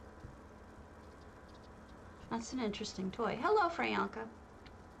 That's an interesting toy. Hello, Freyanka.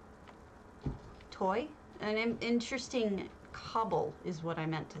 Toy? An interesting cobble is what I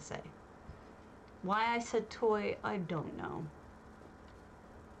meant to say. Why I said toy, I don't know.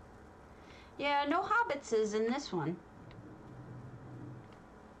 Yeah, no hobbitses in this one.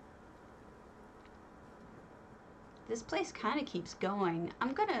 This place kind of keeps going.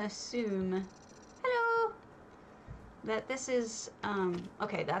 I'm gonna assume, hello, that this is,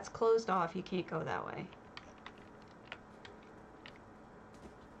 okay, that's closed off. You can't go that way.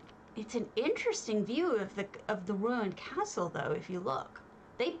 It's an interesting view of the ruined castle, though, if you look.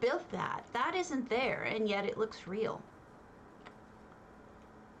 They built that. That isn't there, and yet it looks real.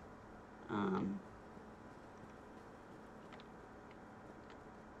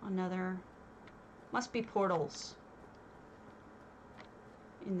 Another, must be portals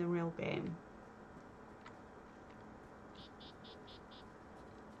in the real game.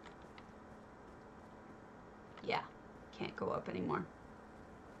 Yeah, can't go up anymore.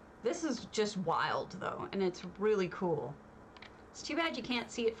 This is just wild, though, and it's really cool. It's too bad you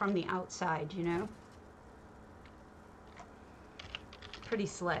can't see it from the outside, you know? Pretty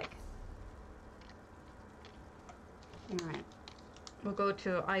slick. Alright. We'll go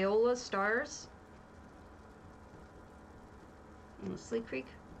to Iola Stars. On the Sleek Creek.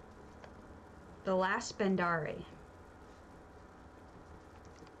 The last Bandaari.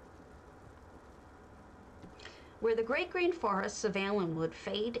 Where the great green forests of Valenwood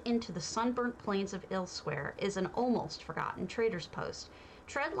fade into the sunburnt plains of Elsewhere is an almost forgotten trader's post.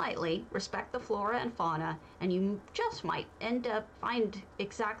 Tread lightly, respect the flora and fauna, and you just might end up find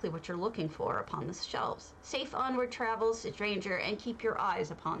exactly what you're looking for upon the shelves. Safe onward travels, stranger, and keep your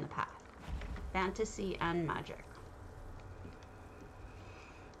eyes upon the path. Fantasy and magic.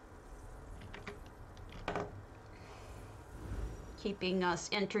 Keeping us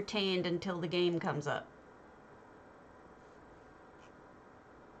entertained until the game comes up.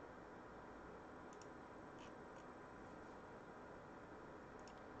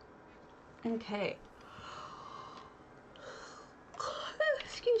 Okay.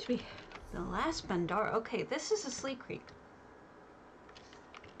 Excuse me. The last Bandaari. Okay, this is a Sleek Creek.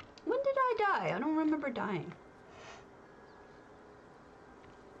 When did I die? I don't remember dying.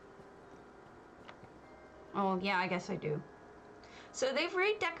 Oh, yeah, I guess I do. So they've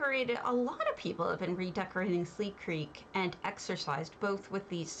redecorated, a lot of people have been redecorating Sleek Creek and Exercised, both with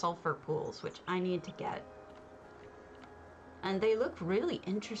these sulfur pools, which I need to get. And they look really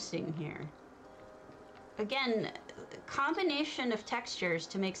interesting here. Again, combination of textures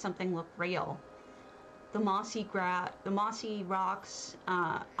to make something look real. The mossy rocks,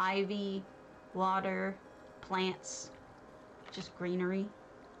 ivy, water, plants, just greenery.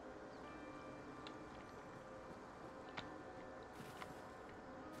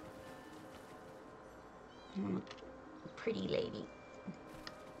 Pretty lady.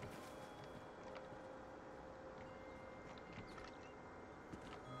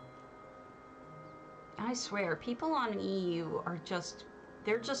 I swear, people on EU are just,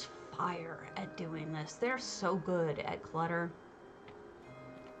 they're just fire at doing this. They're so good at clutter.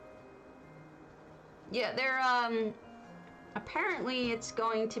 Yeah, they're, apparently it's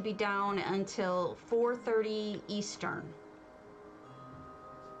going to be down until 4:30 Eastern.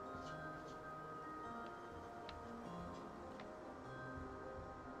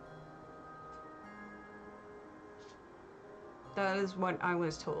 That is what I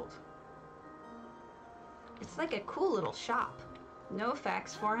was told. It's like a cool little shop. No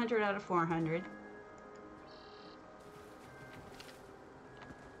effects, 400 out of 400.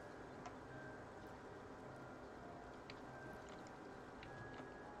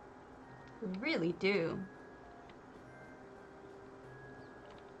 Really do.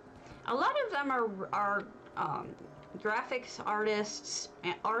 A lot of them are graphics artists,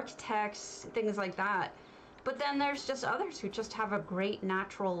 architects, things like that. But then there's just others who just have a great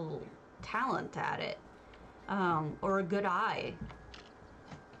natural talent at it, or a good eye.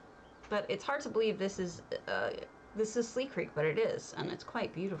 But it's hard to believe this is Sleek Creek, but it is, and it's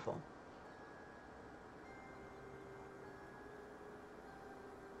quite beautiful.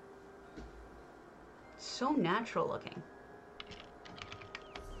 So natural looking.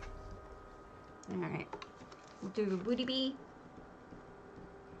 Alright. We'll do Woody Bee.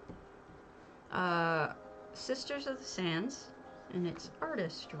 Sisters of the Sands. And it's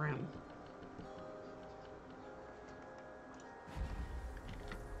artist room.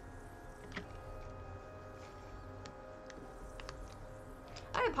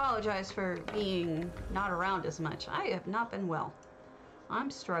 I apologize for being not around as much. I have not been well. I'm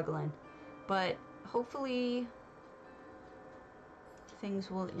struggling. But hopefully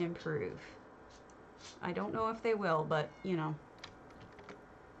things will improve. I don't know if they will, but you know.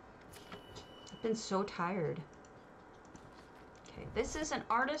 I've been so tired. Okay, this is an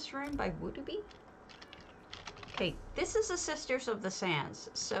artist room by Woodby. Okay, this is the Sisters of the Sands.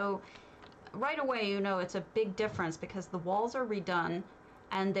 So right away you know it's a big difference because the walls are redone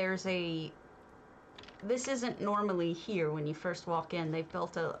and there's a... This isn't normally here when you first walk in. They've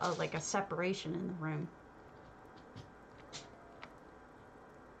built like a separation in the room.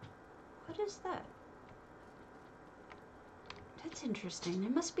 What is that? That's interesting. There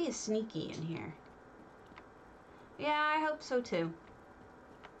must be a sneaky in here. Yeah, I hope so too.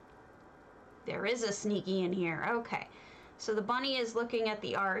 There is a sneaky in here. Okay. So the bunny is looking at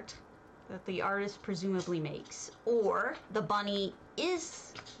the art that the artist presumably makes. Or the bunny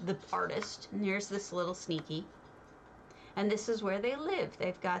is the artist. And here's this little sneaky. And this is where they live.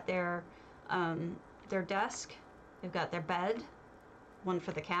 They've got their desk. They've got their bed. One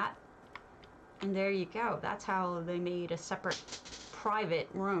for the cat. And there you go. That's how they made a separate private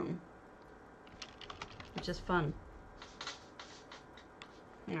room. Which is fun.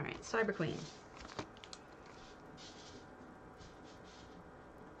 Alright, Cyber Queen.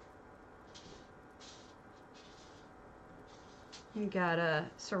 You got a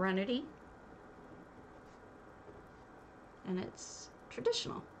Serenity. And it's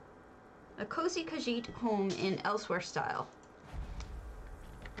traditional. A cozy Khajiit home in Elsewhere style.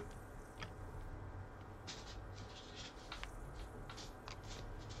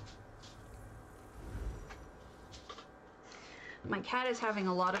 My cat is having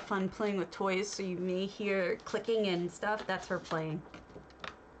a lot of fun playing with toys, so you may hear clicking and stuff. That's her playing.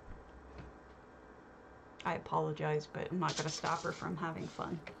 I apologize, but I'm not going to stop her from having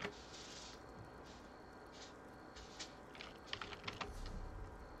fun.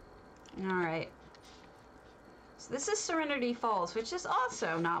 Alright. So this is Serenity Falls, which is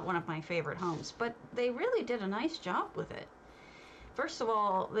also not one of my favorite homes, but they really did a nice job with it. First of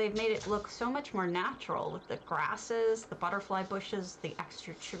all, they've made it look so much more natural with the grasses, the butterfly bushes, the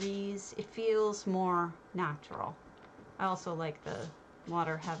extra trees. It feels more natural. I also like the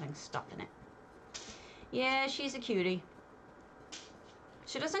water having stuff in it. Yeah, she's a cutie.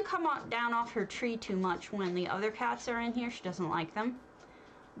 She doesn't come down off her tree too much when the other cats are in here. She doesn't like them.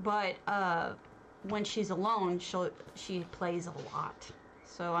 But when she's alone, she plays a lot.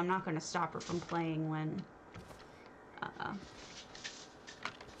 So I'm not going to stop her from playing when...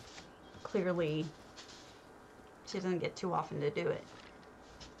 clearly she doesn't get too often to do it.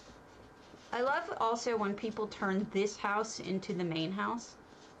 I love also when people turn this house into the main house,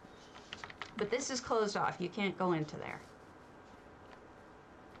 but this is closed off. You can't go into there,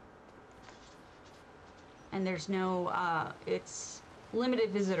 and there's no it's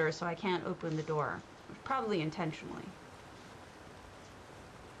limited visitors, so I can't open the door, probably intentionally.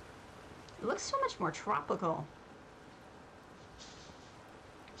 It looks so much more tropical.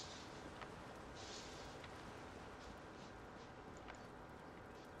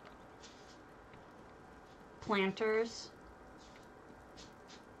 Planters.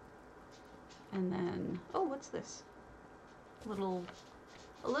 And then, oh, what's this? A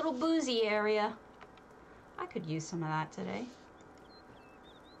little boozy area. I could use some of that today.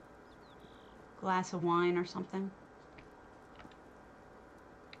 Glass of wine or something.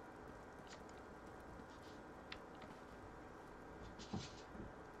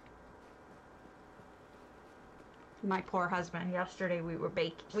 my poor husband. Yesterday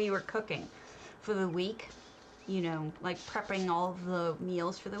we were cooking for the week, you know, like prepping all of the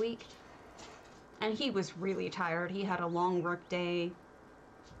meals for the week. And he was really tired. He had a long work day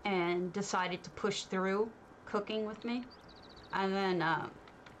and decided to push through cooking with me. And then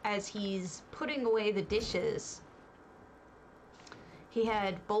as he's putting away the dishes, he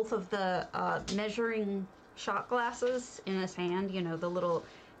had both of the measuring shot glasses in his hand, you know, the little,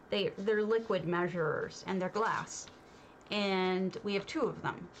 they're liquid measurers and they're glass. And we have two of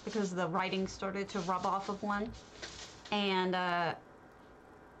them because the writing started to rub off of one. And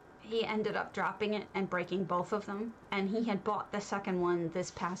he ended up dropping it and breaking both of them. And he had bought the second one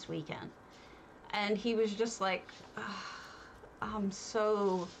this past weekend. And he was just like, I'm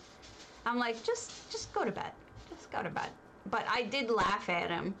like, just go to bed. Just go to bed. But I did laugh at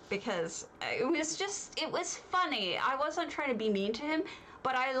him because it was funny. I wasn't trying to be mean to him,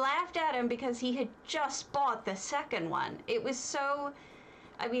 but I laughed at him because he had just bought the second one. It was so,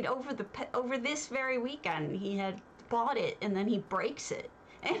 I mean, over this very weekend, he had bought it and then he breaks it.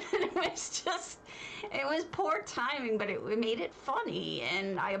 And it was poor timing, but it made it funny.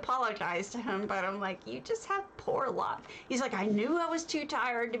 And I apologized to him, but I'm like, you just have poor luck. He's like, I knew I was too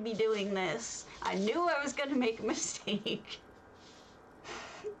tired to be doing this. I knew I was going to make a mistake.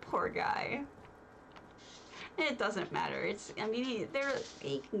 Poor guy. It doesn't matter. I mean, he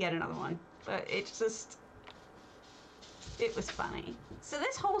can get another one, but it was funny. So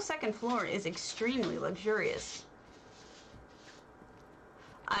this whole second floor is extremely luxurious.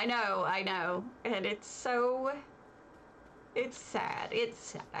 I know, and it's sad. It's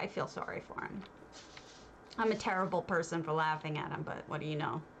sad. I feel sorry for him. I'm a terrible person for laughing at him, but what do you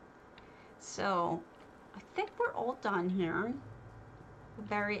know? So, I think we're all done here. A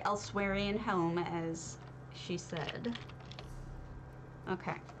very Elsewerian home, as she said.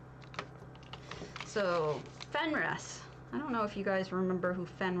 Okay. So, Fenris. I don't know if you guys remember who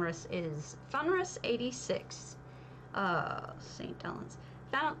Fenris is. Fenris 86. St. Delyn's.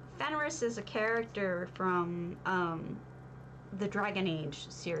 Fenris is a character from the Dragon Age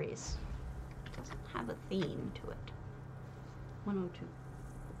series. It doesn't have a theme to it. 102.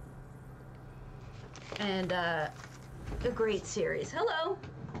 And a great series. Hello!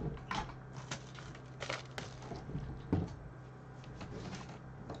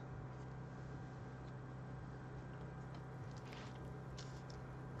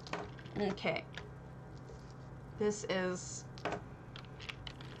 Okay. This is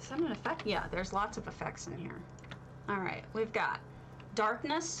some effect. Yeah, there's lots of effects in here. All right, we've got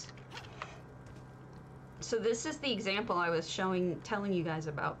darkness. So this is the example I was telling you guys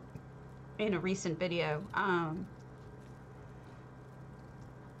about in a recent video. And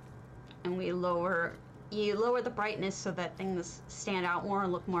you lower the brightness so that things stand out more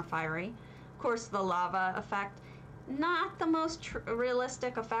and look more fiery. Of course, the lava effect, not the most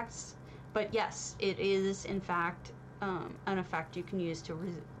realistic effects, but yes, it is in fact an effect you can use to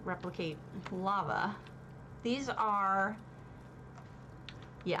replicate lava. These are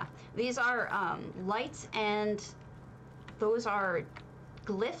lights, and those are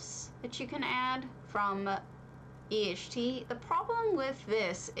glyphs that you can add from EHT. The problem with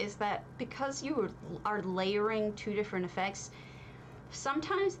this is that because you are layering two different effects,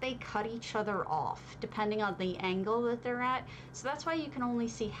 sometimes they cut each other off depending on the angle that they're at. So that's why you can only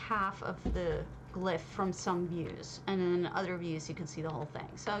see half of the glyph from some views, and in other views you can see the whole thing.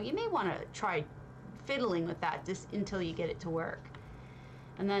 So you may want to try fiddling with that just until you get it to work.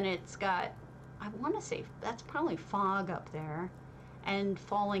 And then it's got, I want to say that's probably fog up there, and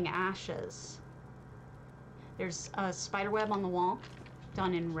falling ashes. There's a spiderweb on the wall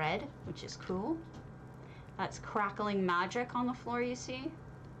done in red, which is cool. That's crackling magic on the floor, you see.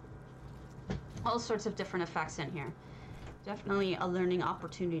 All sorts of different effects in here. Definitely a learning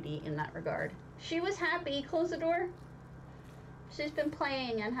opportunity in that regard. She was happy. Close the door. She's been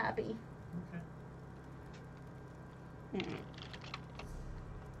playing and happy. Okay.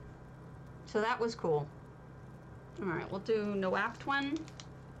 So that was cool. All right, we'll do no apt one.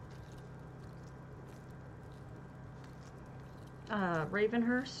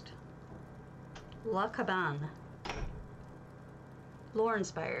 Ravenhurst. La Cabane. Lore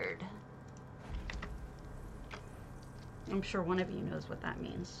inspired. I'm sure one of you knows what that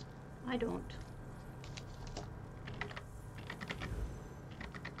means. I don't.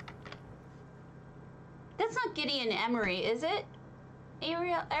 That's not Gideon Emery, is it?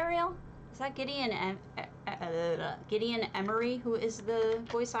 Ariel? Is that Gideon Emery, who is the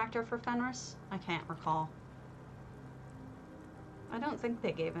voice actor for Fenris? I can't recall. I don't think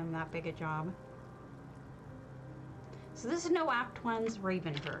they gave him that big a job. So this is No Apt One's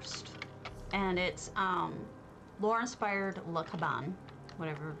Ravenhurst. And it's lore-inspired Cabane,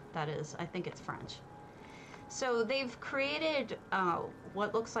 whatever that is. I think it's French. So they've created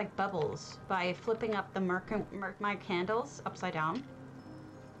what looks like bubbles by flipping up the Merkmire candles upside down.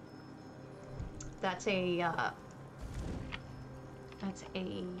 That's a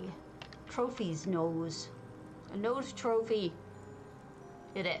trophy's nose. A nose trophy.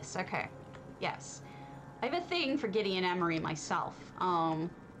 It is, okay. Yes. I have a thing for Gideon Emery myself.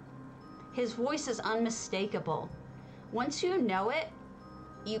 His voice is unmistakable. Once you know it,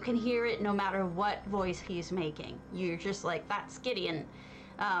 you can hear it no matter what voice he's making. You're just like, that's Gideon.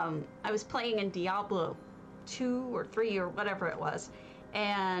 I was playing in Diablo 2 or 3 or whatever it was,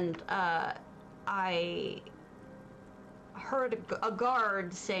 and I heard a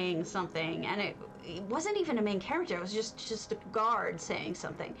guard saying something, and it wasn't even a main character. It was just a guard saying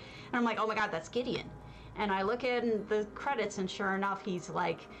something. And I'm like, oh my god, that's Gideon. And I look in the credits, and sure enough, he's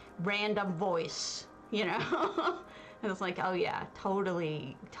like, random voice, you know? And it's like, oh yeah,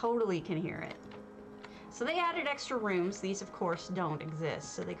 totally can hear it. So they added extra rooms. These, of course, don't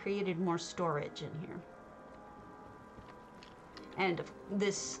exist. So they created more storage in here. And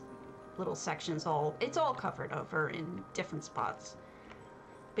this little section's it's all covered over in different spots.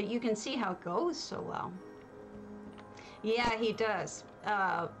 But you can see how it goes so well. Yeah, he does.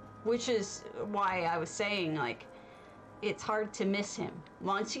 Which is why I was saying, like, it's hard to miss him.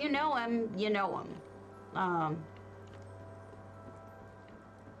 Once you know him, you know him.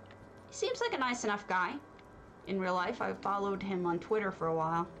 He seems like a nice enough guy in real life. I followed him on Twitter for a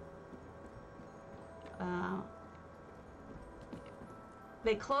while.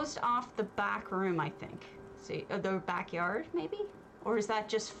 They closed off the back room, I think. See, the backyard, maybe? Or is that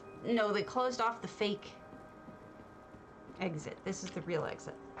just... No, they closed off the fake exit. This is the real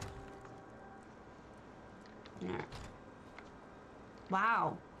exit. Alright.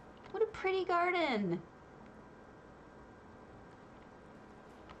 Wow. What a pretty garden.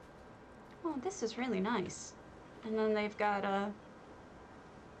 Oh, this is really nice. And then they've got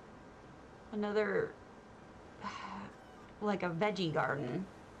another... like a veggie garden.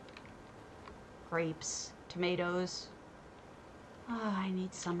 Grapes, tomatoes. Oh, I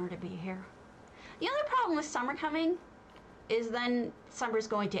need summer to be here. The only problem with summer coming is then summer's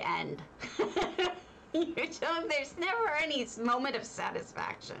going to end. There's never any moment of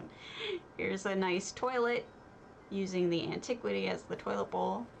satisfaction. Here's a nice toilet using the antiquity as the toilet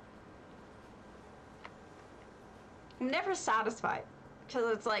bowl. I'm never satisfied because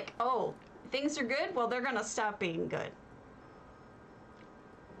it's like, oh, things are good? Well, they're gonna stop being good.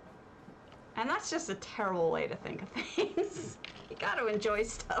 And that's just a terrible way to think of things. You gotta enjoy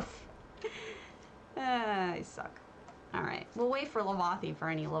stuff. I suck. Alright, we'll wait for Velothi for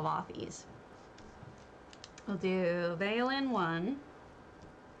any Velothis. We'll do Vaylin 1.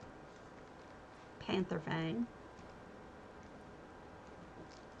 Pantherfang.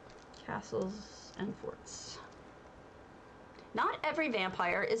 Castles and forts. Not every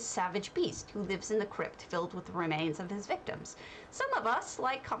vampire is Savage Beast who lives in the crypt filled with the remains of his victims. Some of us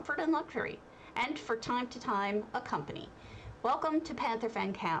like comfort and luxury, and for time to time, a company. Welcome to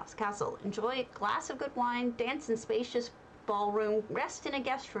Pantherfang Castle. Enjoy a glass of good wine, dance in spacious ballroom, rest in a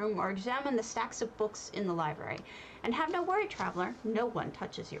guest room, or examine the stacks of books in the library. And have no worry, traveler, no one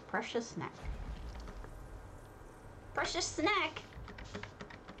touches your precious snack. Precious snack?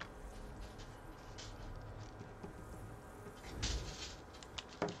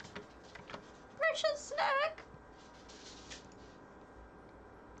 Precious snack?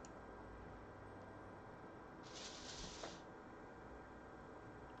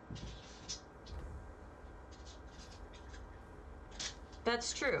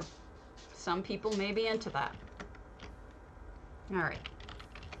 That's true. Some people may be into that. Alright.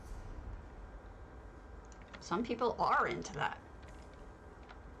 Some people are into that.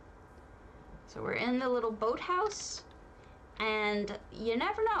 So we're in the little boathouse, and you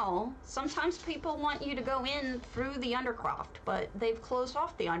never know. Sometimes people want you to go in through the undercroft, but they've closed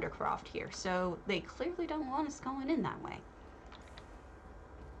off the undercroft here, so they clearly don't want us going in that way.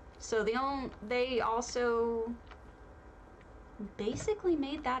 So they also basically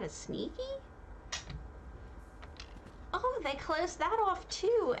made that a sneaky? Oh, they closed that off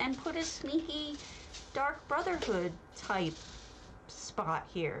too and put a sneaky Dark Brotherhood type spot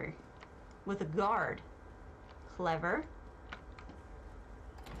here with a guard. Clever.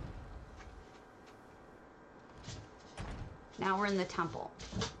 Now we're in the temple,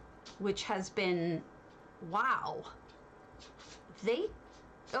 which has been, wow.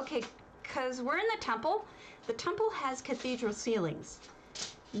 Okay, because we're in the temple. The temple has cathedral ceilings.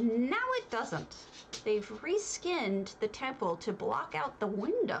 Now it doesn't. They've reskinned the temple to block out the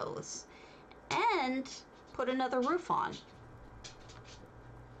windows. And put another roof on.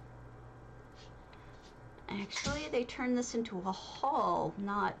 Actually, they turned this into a hall,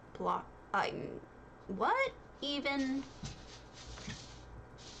 not block. What even?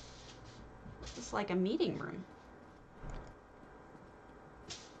 It's like a meeting room.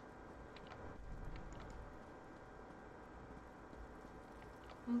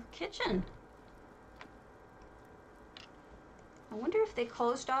 Kitchen. I wonder if they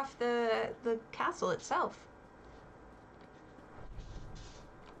closed off the castle itself.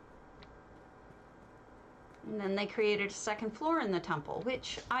 And then they created a second floor in the temple,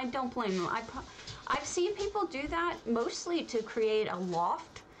 which I don't blame them. I've seen people do that mostly to create a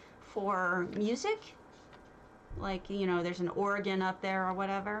loft for music. Like, you know, there's an organ up there or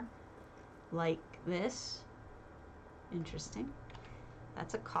whatever. Like this. Interesting.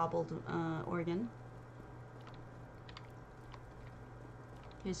 That's a cobbled organ.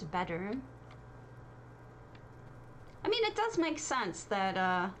 Here's a bedroom. I mean, it does make sense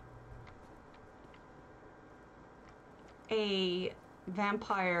that a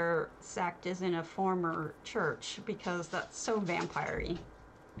vampire sect is in a former church, because that's so vampire-y.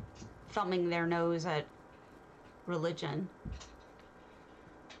 Thumbing their nose at religion.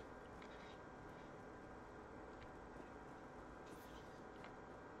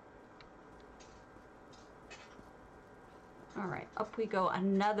 All right, up we go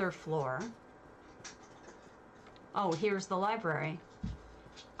another floor. Oh, here's the library.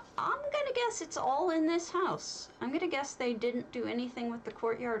 I'm gonna guess it's all in this house. I'm gonna guess they didn't do anything with the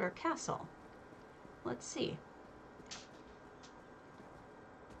courtyard or castle. Let's see.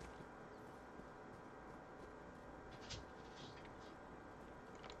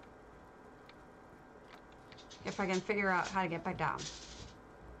 If I can figure out how to get back down.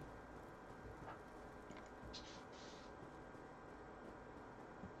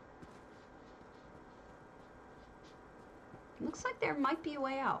 Looks like there might be a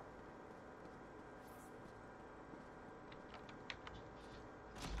way out.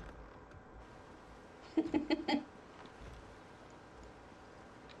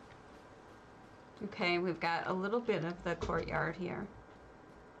 Okay, we've got a little bit of the courtyard here.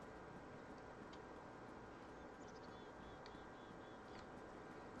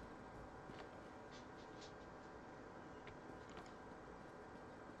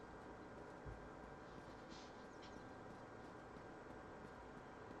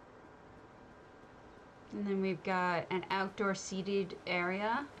 And then we've got an outdoor seated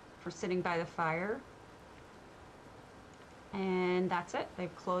area for sitting by the fire. And that's it.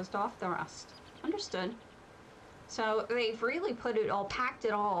 They've closed off the rest. Understood. So they've really put it all, packed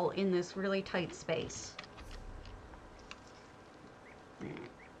it all in this really tight space.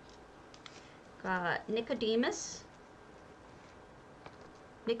 Got Nicodemus.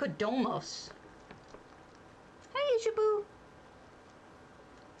 Nicodomos. Hey, Jaboo.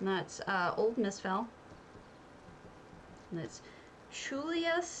 And that's old mistveil. And it's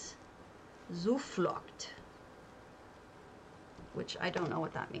Chulias Zuflucht, which I don't know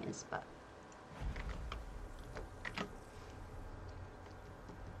what that means, but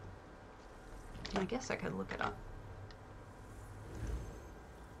I guess I could look it up.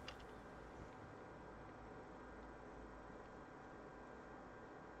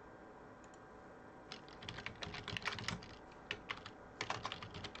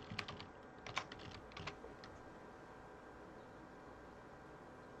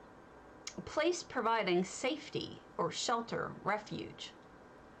 Place providing safety or shelter, refuge.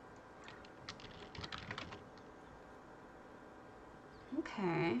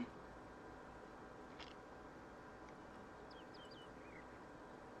 Okay.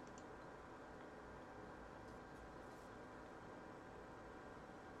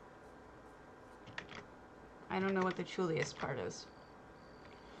 I don't know what the Chulias part is,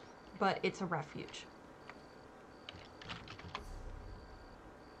 but it's a refuge.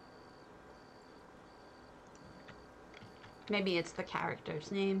 Maybe it's the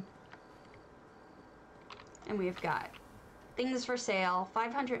character's name. And we've got things for sale,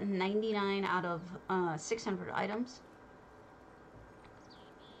 599 out of 600 items.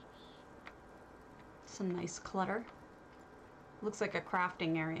 Some nice clutter. Looks like a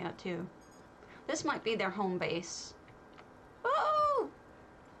crafting area too. This might be their home base. Oh!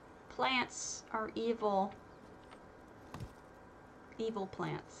 Plants are evil. Evil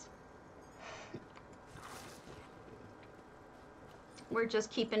plants. We're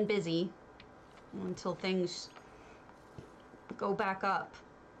just keeping busy until things go back up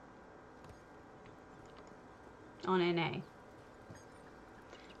on NA.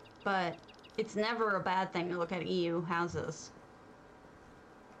 But it's never a bad thing to look at EU houses.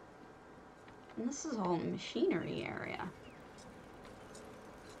 And this is all machinery area.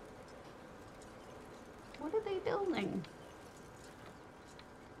 What are they building?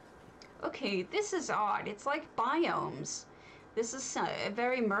 Okay, this is odd. It's like biomes. This is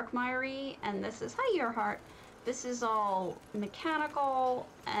very murkmire-y, and this is, hi, Earhart. This is all mechanical,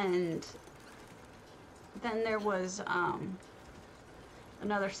 and then there was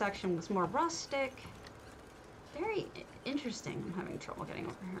another section was more rustic. Very interesting. I'm having trouble getting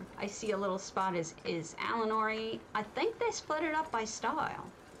over here. I see a little spot is Alinori. I think they split it up by style.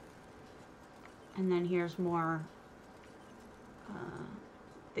 And then here's more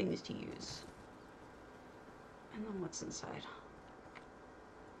things to use. And then what's inside?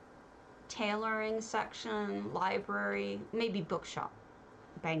 Tailoring section, library, maybe bookshop,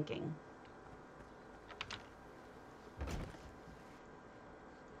 banking.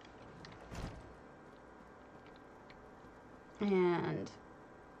 And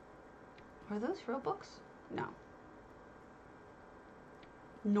are those real books? No.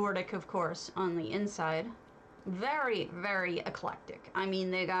 Nordic, of course, on the inside. Very, very eclectic. I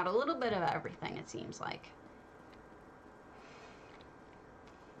mean, they got a little bit of everything, it seems like.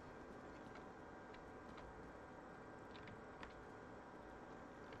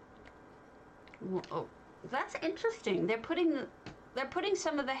 Oh, that's interesting. They're putting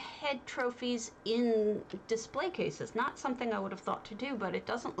some of the head trophies in display cases. Not something I would have thought to do, but it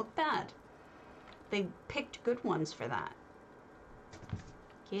doesn't look bad. They picked good ones for that.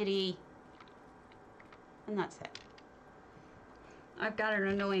 Kitty. And that's it. I've got an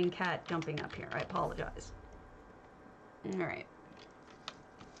annoying cat jumping up here. I apologize. Alright.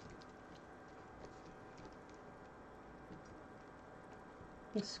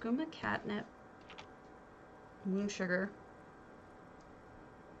 Skooma, catnip, moonsugar,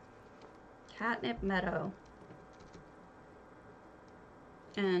 Catnip Meadow,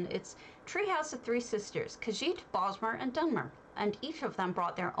 and it's Treehouse of Three Sisters, Khajiit, Bosmer, and Dwemer, and each of them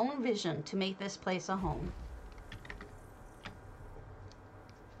brought their own vision to make this place a home.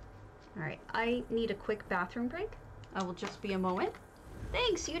 Alright, I need a quick bathroom break. I will just be a moment.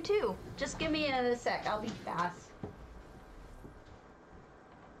 Thanks, you too. Just give me a sec, I'll be fast.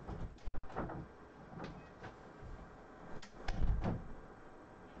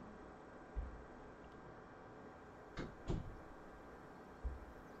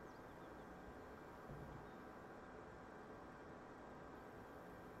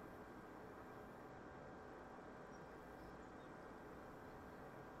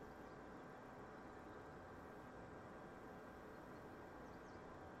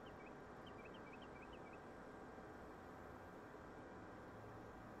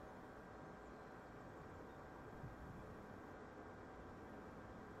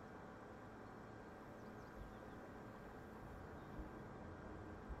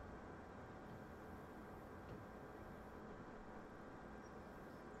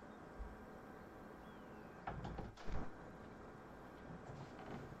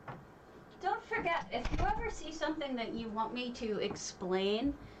 Don't forget, if you ever see something that you want me to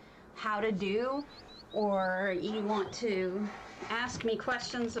explain how to do, or you want to ask me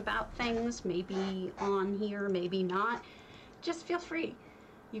questions about things, maybe on here, maybe not, just feel free.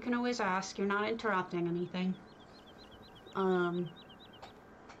 You can always ask. You're not interrupting anything. I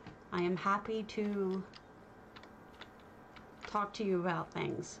am happy to talk to you about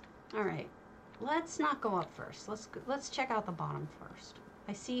things. All right, let's not go up first. Let's check out the bottom first.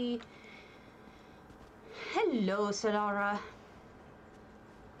 I see. Hello, Sadara.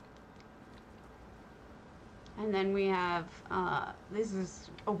 And then we have, this is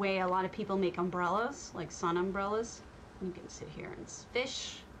a way a lot of people make umbrellas, like sun umbrellas. You can sit here and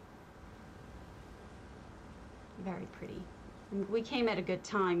fish. Very pretty. And we came at a good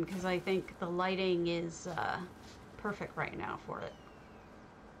time because I think the lighting is perfect right now for it.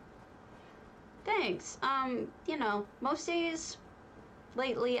 Thanks. You know, most days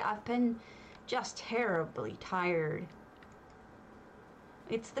lately I've been just terribly tired.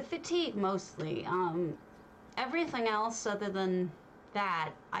 It's the fatigue mostly. Everything else other than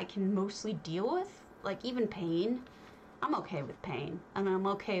that I can mostly deal with, like even pain. I'm okay with pain, and I'm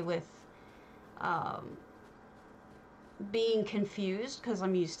okay with being confused because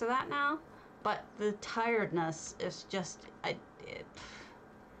I'm used to that now. But the tiredness is just, it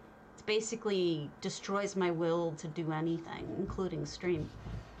basically destroys my will to do anything, including stream.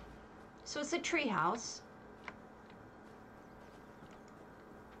 So it's a tree house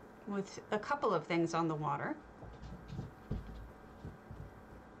with a couple of things on the water.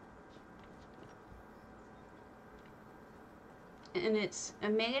 And it's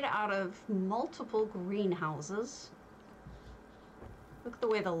made out of multiple greenhouses. Look at the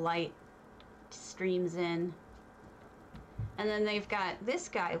way the light streams in. And then they've got this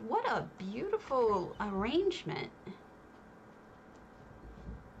guy. What a beautiful arrangement.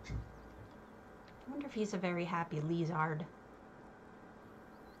 I wonder if he's a very happy lizard.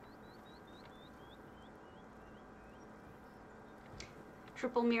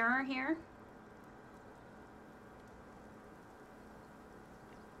 Triple mirror here.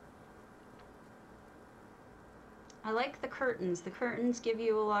 I like the curtains. The curtains give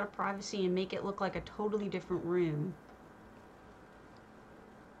you a lot of privacy and make it look like a totally different room.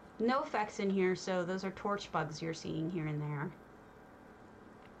 No effects in here, so those are torch bugs you're seeing here and there.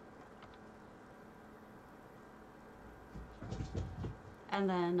 And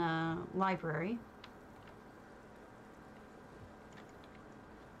then library.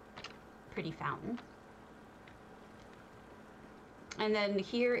 Pretty fountain. And then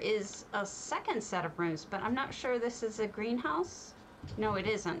here is a second set of rooms, but I'm not sure this is a greenhouse. No, it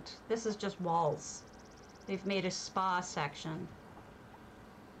isn't. This is just walls. They've made a spa section.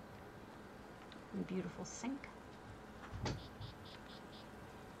 And beautiful sink.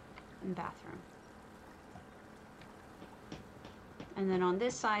 And bathroom. And then on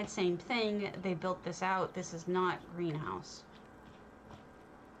this side, same thing. They built this out. This is not greenhouse.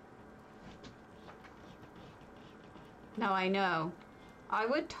 No, I know. I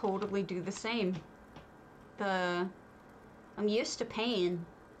would totally do the same. I'm used to pain.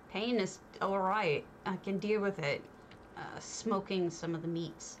 Pain is alright. I can deal with it. Smoking some of the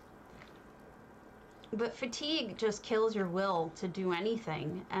meats. But fatigue just kills your will to do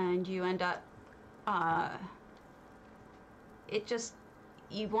anything, and you end up,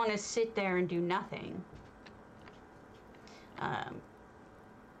 you want to sit there and do nothing.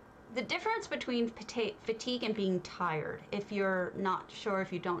 The difference between fatigue and being tired, if you're not sure,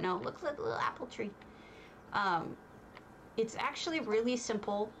 if you don't know, looks like a little apple tree. It's actually really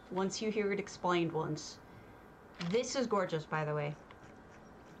simple once you hear it explained once. This is gorgeous, by the way.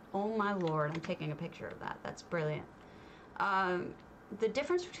 Oh my lord, I'm taking a picture of that. That's brilliant. The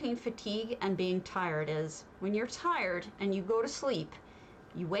difference between fatigue and being tired is when you're tired and you go to sleep,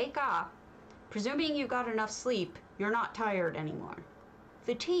 you wake up, presuming you got enough sleep, you're not tired anymore.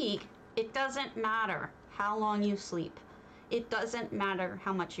 Fatigue, it doesn't matter how long you sleep. It doesn't matter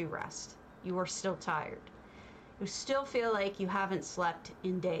how much you rest. You are still tired. You still feel like you haven't slept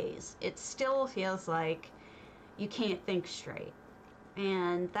in days. It still feels like you can't think straight.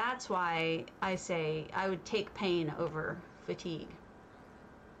 And that's why I say I would take pain over fatigue.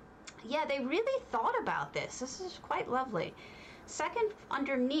 Yeah, they really thought about this. This is quite lovely. Second,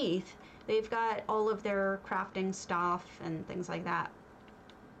 underneath, they've got all of their crafting stuff and things like that.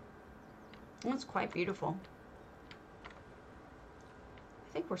 It's quite beautiful.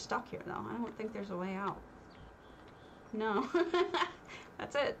 I think we're stuck here, though. I don't think there's a way out. No.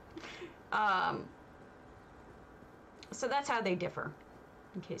 That's it. So that's how they differ,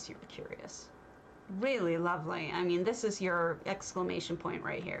 in case you were curious. Really lovely. I mean, this is your exclamation point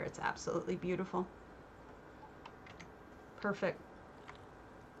right here. It's absolutely beautiful. Perfect.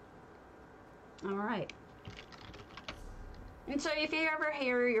 All right. And so if you ever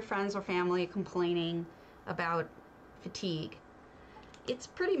hear your friends or family complaining about fatigue, it's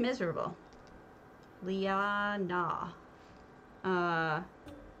pretty miserable. Liana.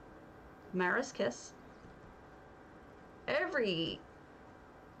 Mara's Kiss. Every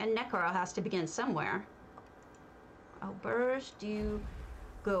necro has to begin somewhere. Auberge du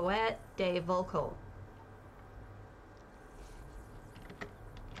Goet de Volco.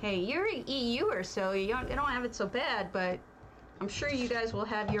 Hey, you're an EUer, so you don't have it so bad, but I'm sure you guys will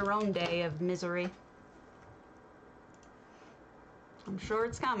have your own day of misery. I'm sure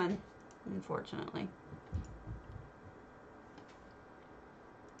it's coming, unfortunately.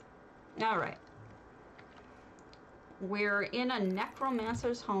 All right. We're in a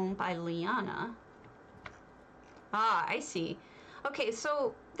necromancer's home by Liana. Ah, I see. Okay,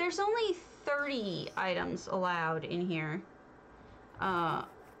 so there's only 30 items allowed in here.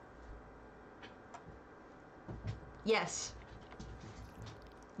 Yes.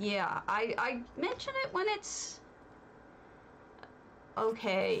 Yeah, I mention it when it's...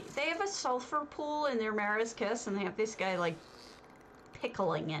 Okay, they have a sulfur pool in their Mara's Kiss, and they have this guy, like,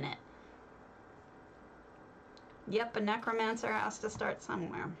 pickling in it. Yep, a necromancer has to start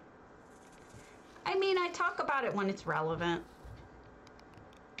somewhere. I mean, I talk about it when it's relevant.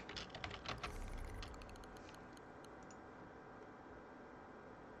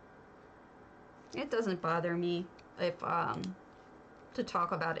 It doesn't bother me if to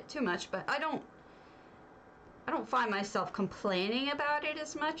talk about it too much, but I don't find myself complaining about it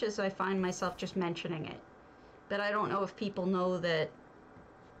as much as I find myself just mentioning it. But I don't know if people know that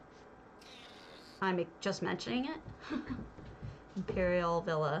I'm just mentioning it. Imperial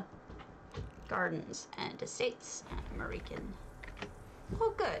Villa, Gardens and Estates, and Marican.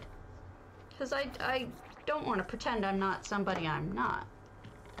 Oh, good. Because I don't want to pretend I'm not somebody I'm not.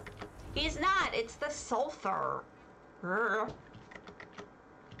 He's not! It's the sulfur! Urgh.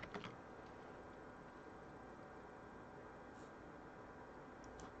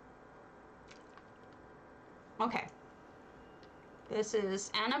 Okay. This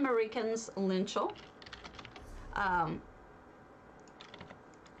is Anna Marican's linchal.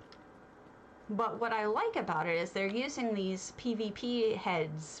 But what I like about it is they're using these PvP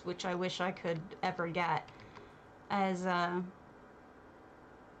heads, which I wish I could ever get, as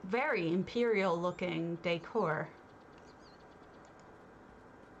very imperial looking decor.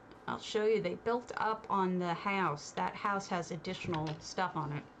 I'll show you, they built up on the house. That house has additional stuff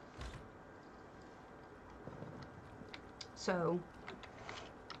on it. So,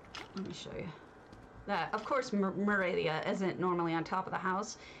 let me show you. That, of course, Moravia isn't normally on top of the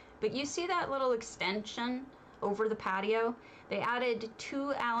house, but you see that little extension over the patio? They added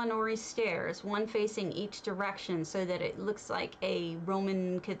 2 Alinori stairs, one facing each direction, so that it looks like a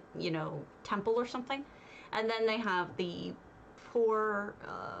Roman, you know, temple or something. And then they have the 4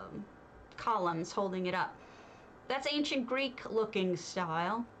 columns holding it up. That's ancient Greek looking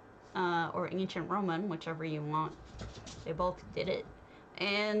style, or ancient Roman, whichever you want. They both did it.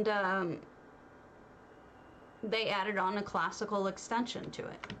 And they added on a classical extension to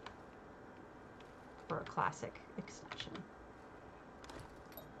it. Or a classic extension.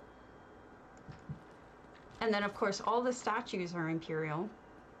 And then of course all the statues are imperial.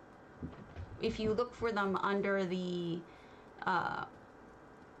 If you look for them under the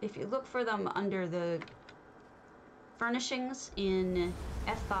furnishings in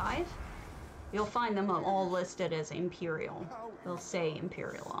F5, you'll find them all listed as imperial. They'll say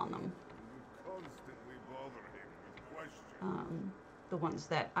imperial on them. The ones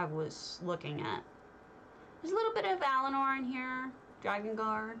that I was looking at. There's a little bit of Valinor in here, Dragon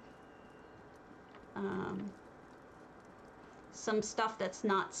Guard. Some stuff that's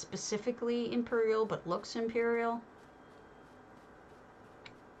not specifically imperial but looks imperial.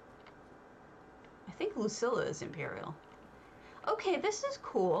 I think Lucilla is imperial. Okay, this is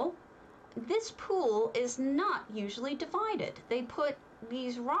cool. This pool is not usually divided. They put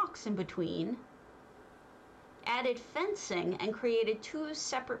these rocks in between, added fencing, and created 2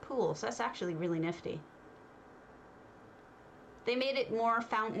 separate pools. That's actually really nifty. They made it more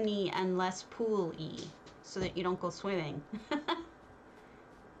fountain-y and less pool-y, so that you don't go swimming.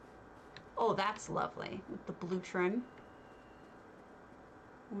 Oh, that's lovely, with the blue trim.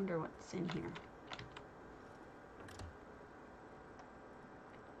 I wonder what's in here.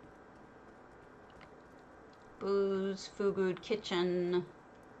 Booze, food, kitchen,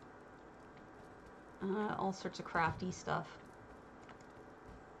 all sorts of crafty stuff.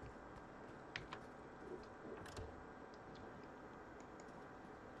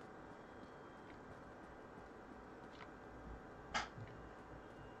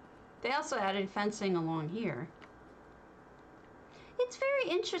 They also added fencing along here. It's very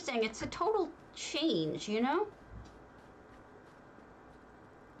interesting. It's a total change, you know?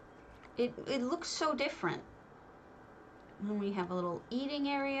 It looks so different. And we have a little eating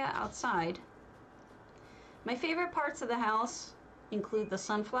area outside. My favorite parts of the house include the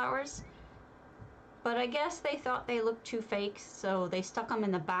sunflowers, but I guess they thought they looked too fake, so they stuck them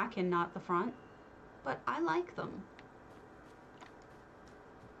in the back and not the front. But I like them.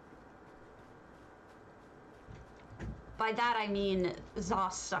 By that I mean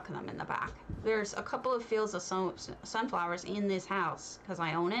Zoss stuck them in the back. There's a couple of fields of sunflowers in this house because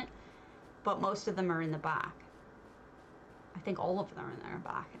I own it, but most of them are in the back. I think all of them are in their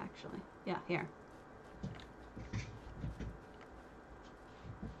back, actually. Yeah, here.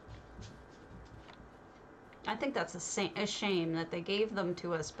 I think that's a shame that they gave them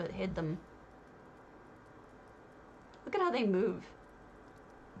to us but hid them. Look at how they move.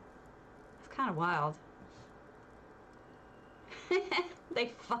 It's kind of wild.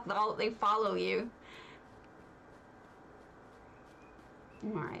 They follow you.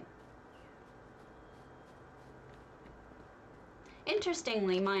 All right.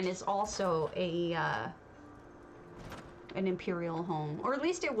 Interestingly, mine is also a an imperial home, or at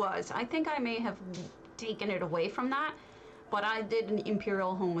least it was. I think I may have taken it away from that, but I did an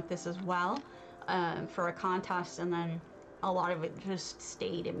imperial home with this as well for a contest, and then a lot of it just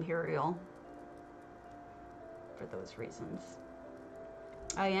stayed imperial for those reasons.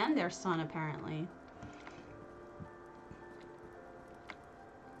 I am their son, apparently.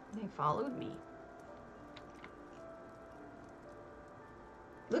 They followed me.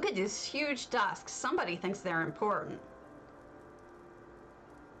 Look at this huge desk. Somebody thinks they're important.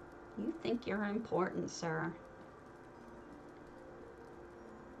 You think you're important, sir.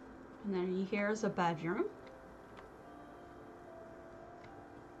 And then here's a bedroom.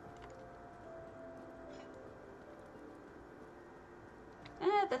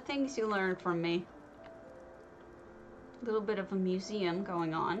 The things you learned from me. A little bit of a museum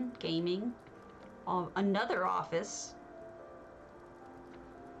going on. Gaming. Another office.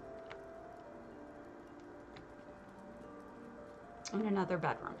 And another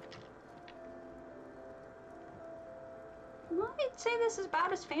bedroom. Well, I'd say this is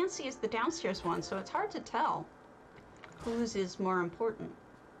about as fancy as the downstairs one, so it's hard to tell whose is more important.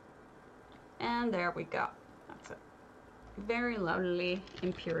 And there we go. That's it. Very lovely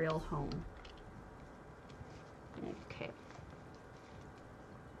imperial home. Okay.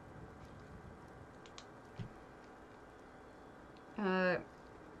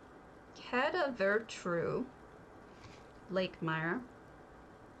 Cadavertru, lakemire.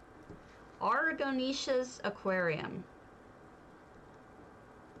 Argonicia's aquarium.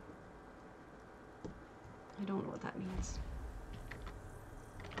 I don't know what that means.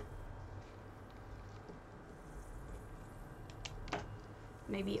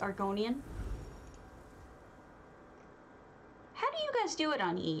 Maybe Argonian? How do you guys do it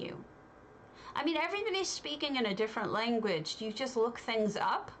on EU? I mean, everybody's speaking in a different language. Do you just look things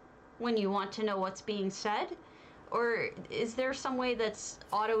up when you want to know what's being said? Or is there some way that's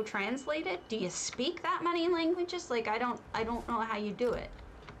auto-translated? Do you speak that many languages? Like, I don't know how you do it.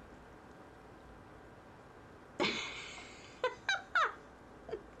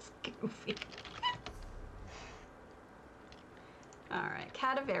 It's goofy. Alright,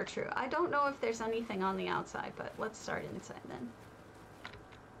 Cadavertru. I don't know if there's anything on the outside, but let's start inside then.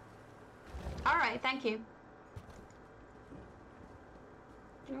 Alright, thank you.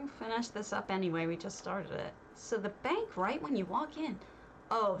 We'll finish this up anyway, we just started it. So the bank right when you walk in.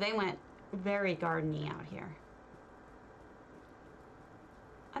 Oh, they went very garden-y out here.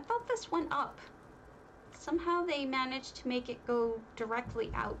 I thought this went up. Somehow they managed to make it go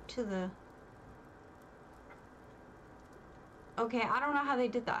directly out to the... Okay, I don't know how they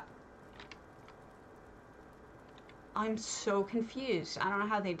did that. I'm so confused. I don't know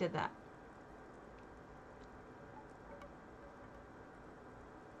how they did that.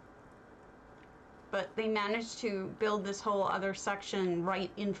 But they managed to build this whole other section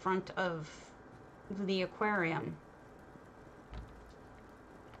right in front of the aquarium.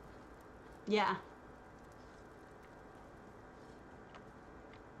 Yeah.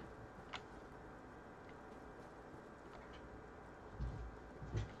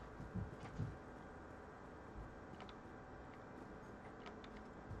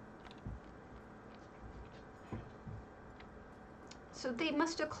 So they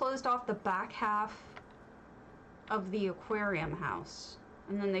must have closed off the back half of the aquarium house.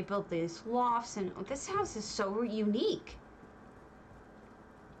 And then they built these lofts, and oh, this house is so unique.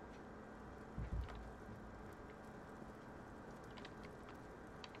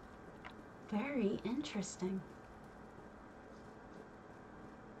 Very interesting.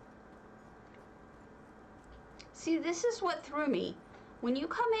 See, this is what threw me. When you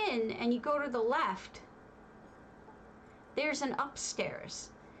come in and you go to the left, there's an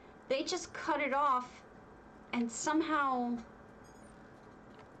upstairs. They just cut it off and somehow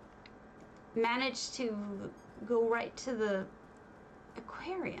managed to go right to the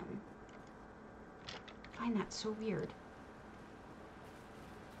aquarium. I find that so weird.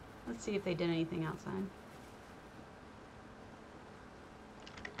 Let's see if they did anything outside.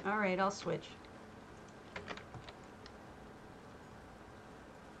 All right, I'll switch.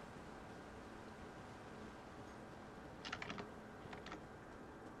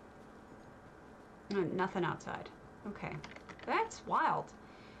 Nothing outside. Okay. That's wild.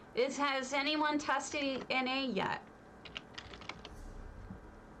 Has anyone tested NA yet?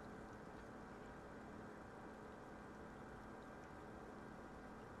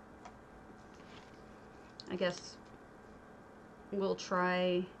 I guess we'll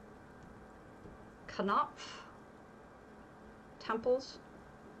try Catnip temples.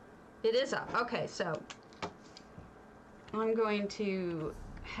 It is up. Okay, so I'm going to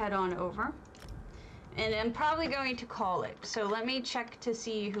head on over. And I'm probably going to call it. So let me check to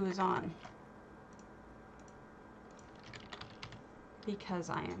see who's on. Because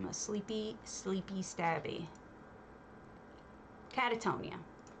I am a sleepy stabby. Catatonia.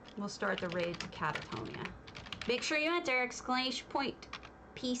 We'll start the raid to Catatonia. Make sure you enter exclamation point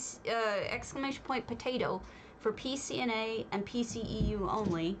potato for PCNA and PCEU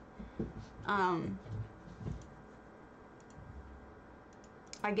only.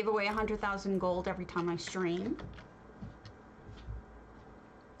 I give away 100,000 gold every time I stream.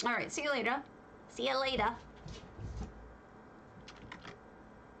 All right, see you later. See you later.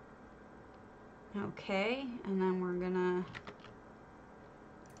 Okay, and then we're gonna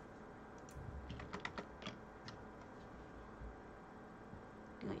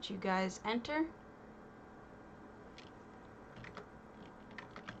let you guys enter.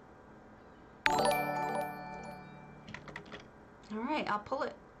 All right, I'll pull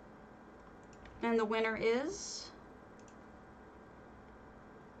it. And the winner is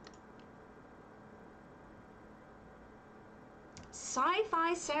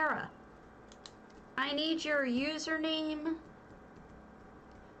Sci-Fi Sarah. I need your username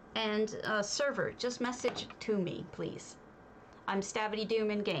and server. Just message to me, please. I'm Stabity Doom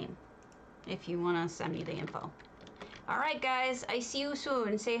in game, if you want to send me the info. All right, guys. I see you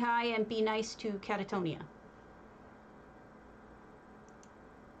soon. Say hi and be nice to Catatonia.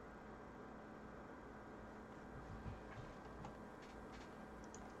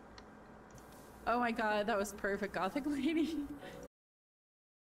 Oh my god, that was perfect, Gothic lady.